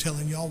up here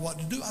telling y'all what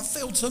to do. I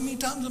failed so many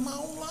times in my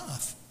own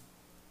life.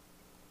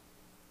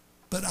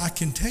 But I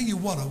can tell you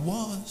what I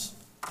was,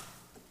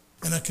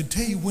 and I can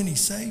tell you when he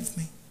saved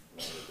me,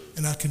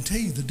 and I can tell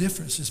you the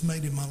difference it's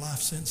made in my life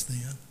since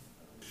then.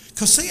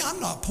 Because, see, I'm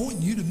not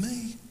pointing you to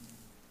me.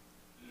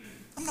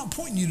 I'm not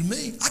pointing you to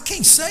me. I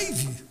can't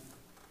save you.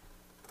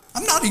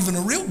 I'm not even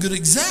a real good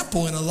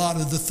example in a lot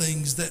of the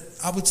things that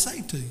I would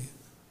say to you.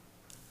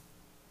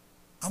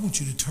 I want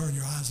you to turn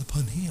your eyes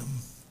upon him.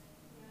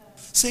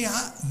 See,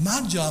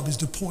 my job is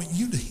to point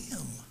you to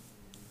him.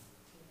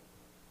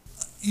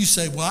 You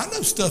say, well, I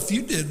know stuff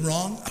you did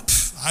wrong.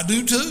 I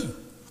do too.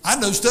 I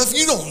know stuff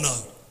you don't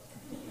know.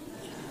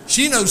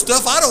 She knows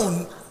stuff I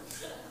don't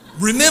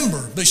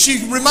remember, but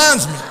she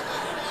reminds me.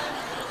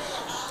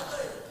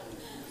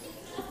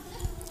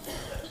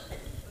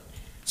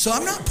 So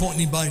I'm not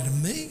pointing anybody to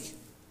me.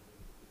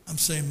 I'm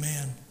saying,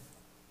 man,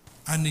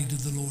 I needed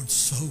the Lord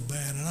so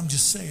bad. And I'm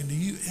just saying to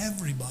you,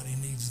 everybody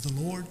needs the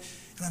Lord.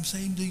 And I'm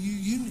saying to you,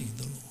 you need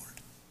the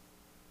Lord.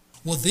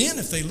 Well, then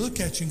if they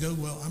look at you and go,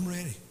 well, I'm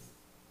ready.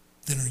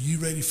 Then are you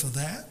ready for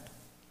that?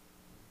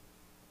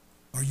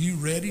 Are you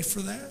ready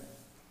for that?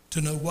 To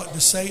know what to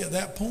say at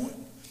that point?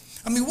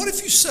 I mean, what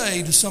if you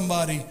say to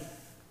somebody,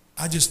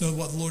 I just know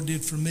what the Lord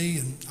did for me,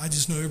 and I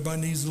just know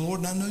everybody needs the Lord,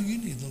 and I know you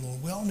need the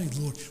Lord. We all need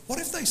the Lord. What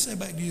if they say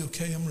back to you,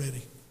 okay, I'm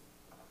ready?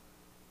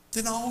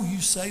 Then all you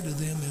say to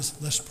them is,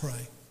 let's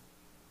pray.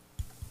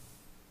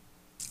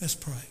 Let's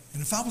pray.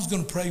 And if I was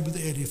going to pray with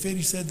Eddie, if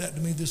Eddie said that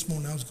to me this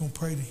morning, I was going to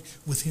pray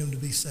with him to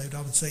be saved.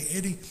 I would say,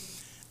 Eddie,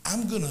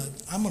 I'm going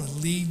to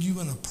lead you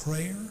in a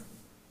prayer,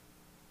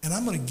 and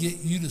I'm going to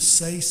get you to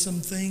say some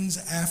things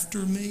after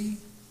me.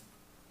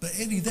 But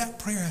Eddie, that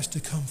prayer has to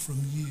come from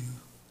you.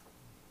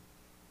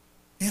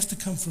 It has to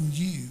come from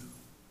you.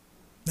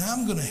 Now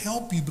I'm going to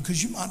help you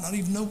because you might not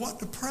even know what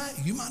to pray.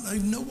 You might not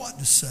even know what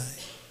to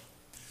say.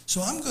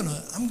 So I'm going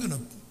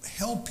to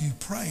help you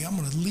pray. I'm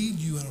going to lead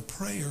you in a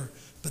prayer,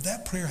 but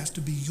that prayer has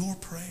to be your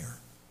prayer.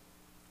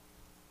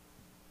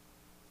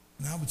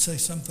 And I would say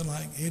something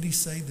like, Eddie,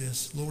 say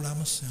this, Lord,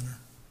 I'm a sinner.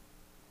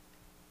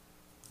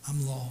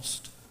 I'm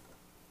lost.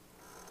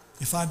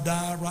 If I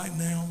die right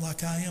now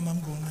like I am,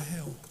 I'm going to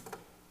hell.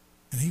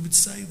 And he would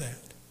say that.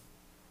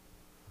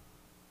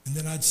 And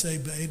then I'd say,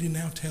 but Eddie,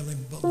 now tell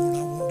him, but Lord,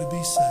 I want to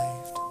be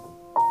saved.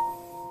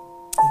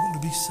 I want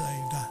to be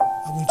saved.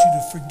 I want you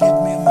to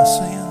forgive me of my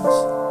sins.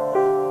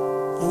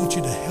 I want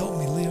you to help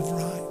me live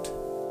right.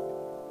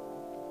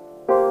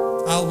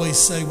 I always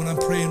say, when I'm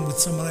praying with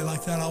somebody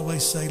like that, I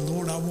always say,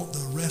 Lord, I want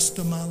the rest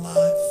of my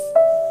life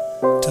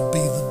to be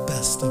the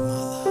best of my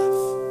life.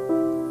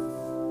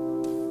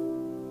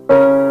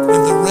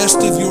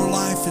 rest of your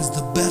life is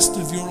the best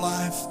of your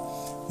life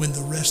when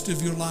the rest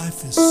of your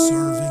life is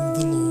serving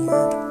the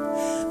Lord.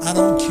 I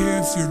don't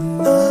care if you're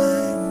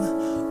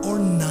 9 or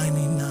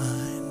 99.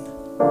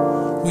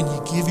 When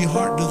you give your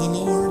heart to the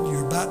Lord,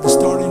 you're about to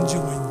start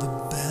enjoying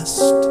the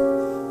best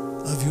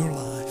of your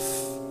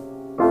life.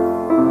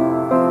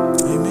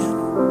 Amen.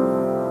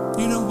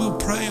 You know, we'll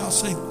pray. I'll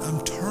say, I'm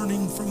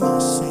turning from my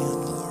sin,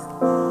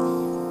 Lord.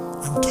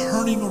 I'm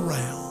turning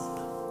around.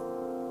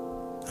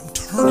 I'm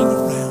turning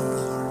around,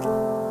 Lord.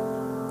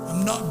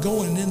 I'm not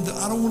going in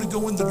I don't want to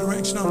go in the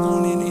direction I'm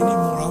going in anymore.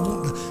 I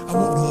want to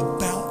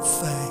about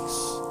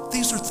face.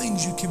 These are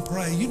things you can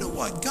pray. You know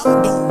what?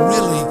 God don't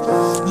really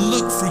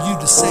look for you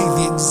to say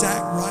the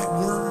exact right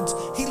words.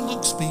 He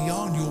looks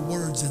beyond your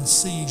words and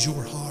sees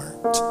your heart.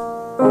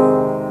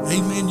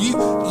 Amen. You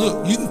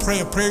can pray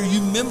a prayer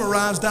you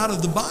memorized out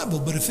of the Bible,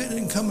 but if it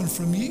ain't coming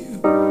from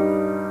you,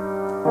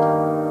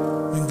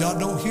 then God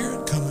don't hear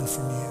it coming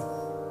from you.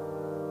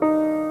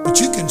 But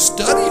you can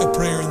study a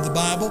prayer in the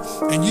Bible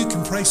and you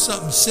can pray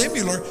something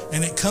similar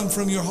and it come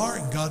from your heart,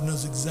 and God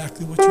knows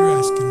exactly what you're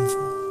asking Him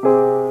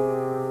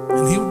for.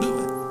 And He'll do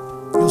it.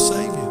 He'll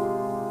save you.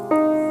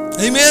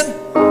 Amen?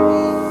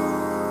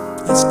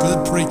 That's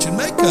good preaching.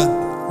 Make a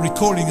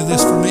recording of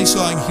this for me so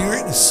I can hear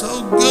it. It's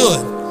so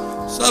good.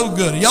 So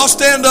good. Y'all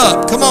stand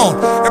up. Come on.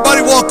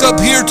 Everybody walk up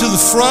here to the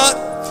front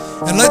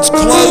and let's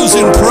close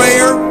in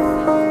prayer.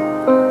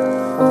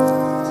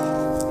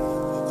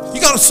 You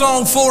got a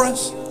song for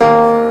us?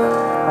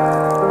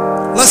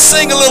 Let's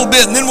sing a little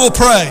bit and then we'll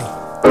pray.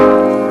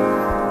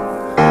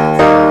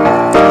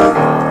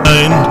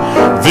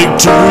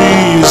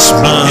 Victory is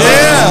mine.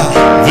 Yeah.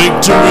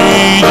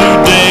 Victory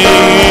today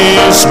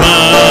is mine.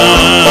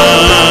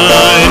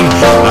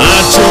 I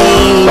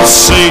told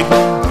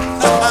Satan,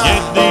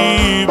 get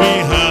thee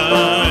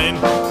behind.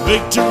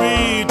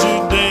 Victory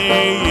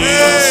today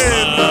is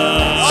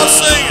mine. I'll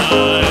sing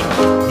it.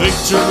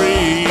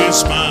 Victory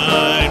is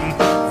mine.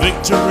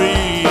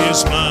 Victory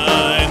is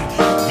mine.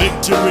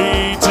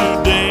 Victory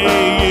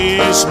today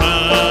is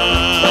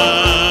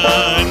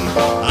mine.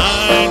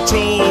 I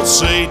told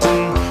Satan,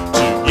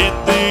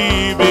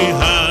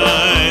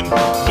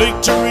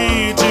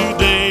 victory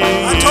today.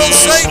 I told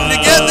Satan to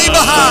get thee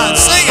behind.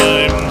 Sing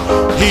it.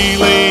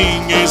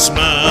 Healing is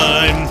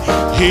mine.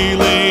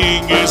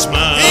 Healing is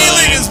mine.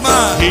 Healing is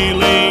mine.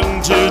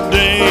 Healing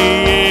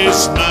today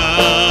is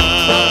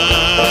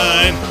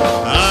mine.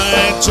 I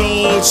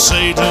told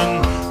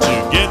Satan to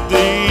get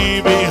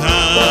thee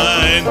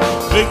behind.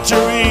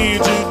 Victory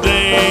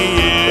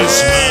today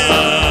is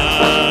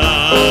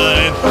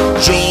mine.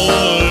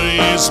 Joy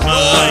is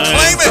mine.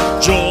 Claim it.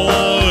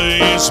 Joy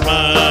is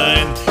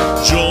mine.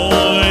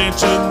 Joy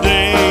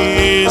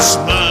today is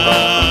mine.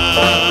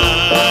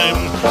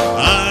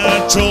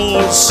 I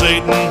told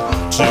Satan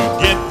to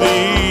get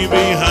thee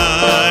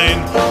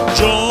behind.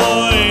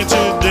 Joy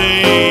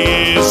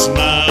today is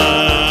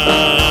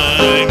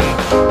mine.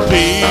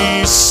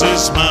 Peace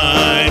is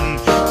mine.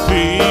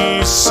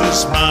 Peace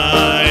is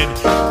mine.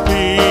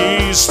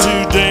 Peace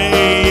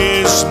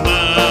today is mine.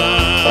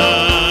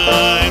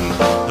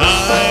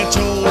 I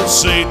told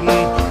Satan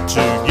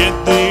to get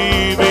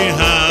thee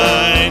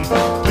behind.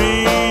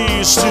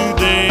 Peace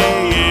today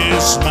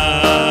is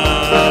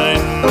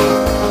mine.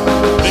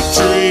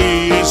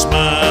 Victory is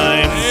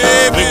mine.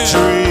 Amen.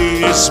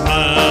 Victory is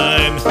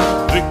mine.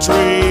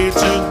 Victory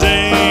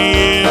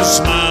today is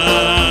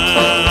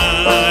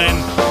mine.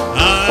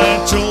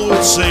 I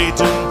told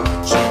Satan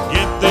to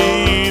get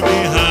thee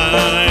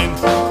behind.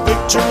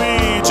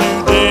 Victory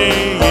today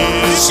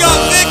is You got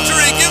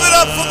victory. Give it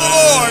up for the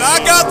Lord. I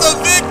got the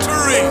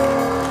victory.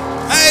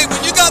 Hey,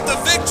 when you got the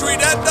victory,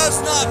 that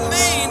does not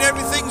mean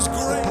everything's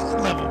great.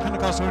 Level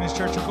Pentecostal Holiness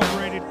Church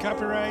Incorporated,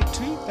 copyright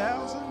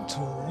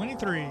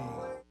 2023.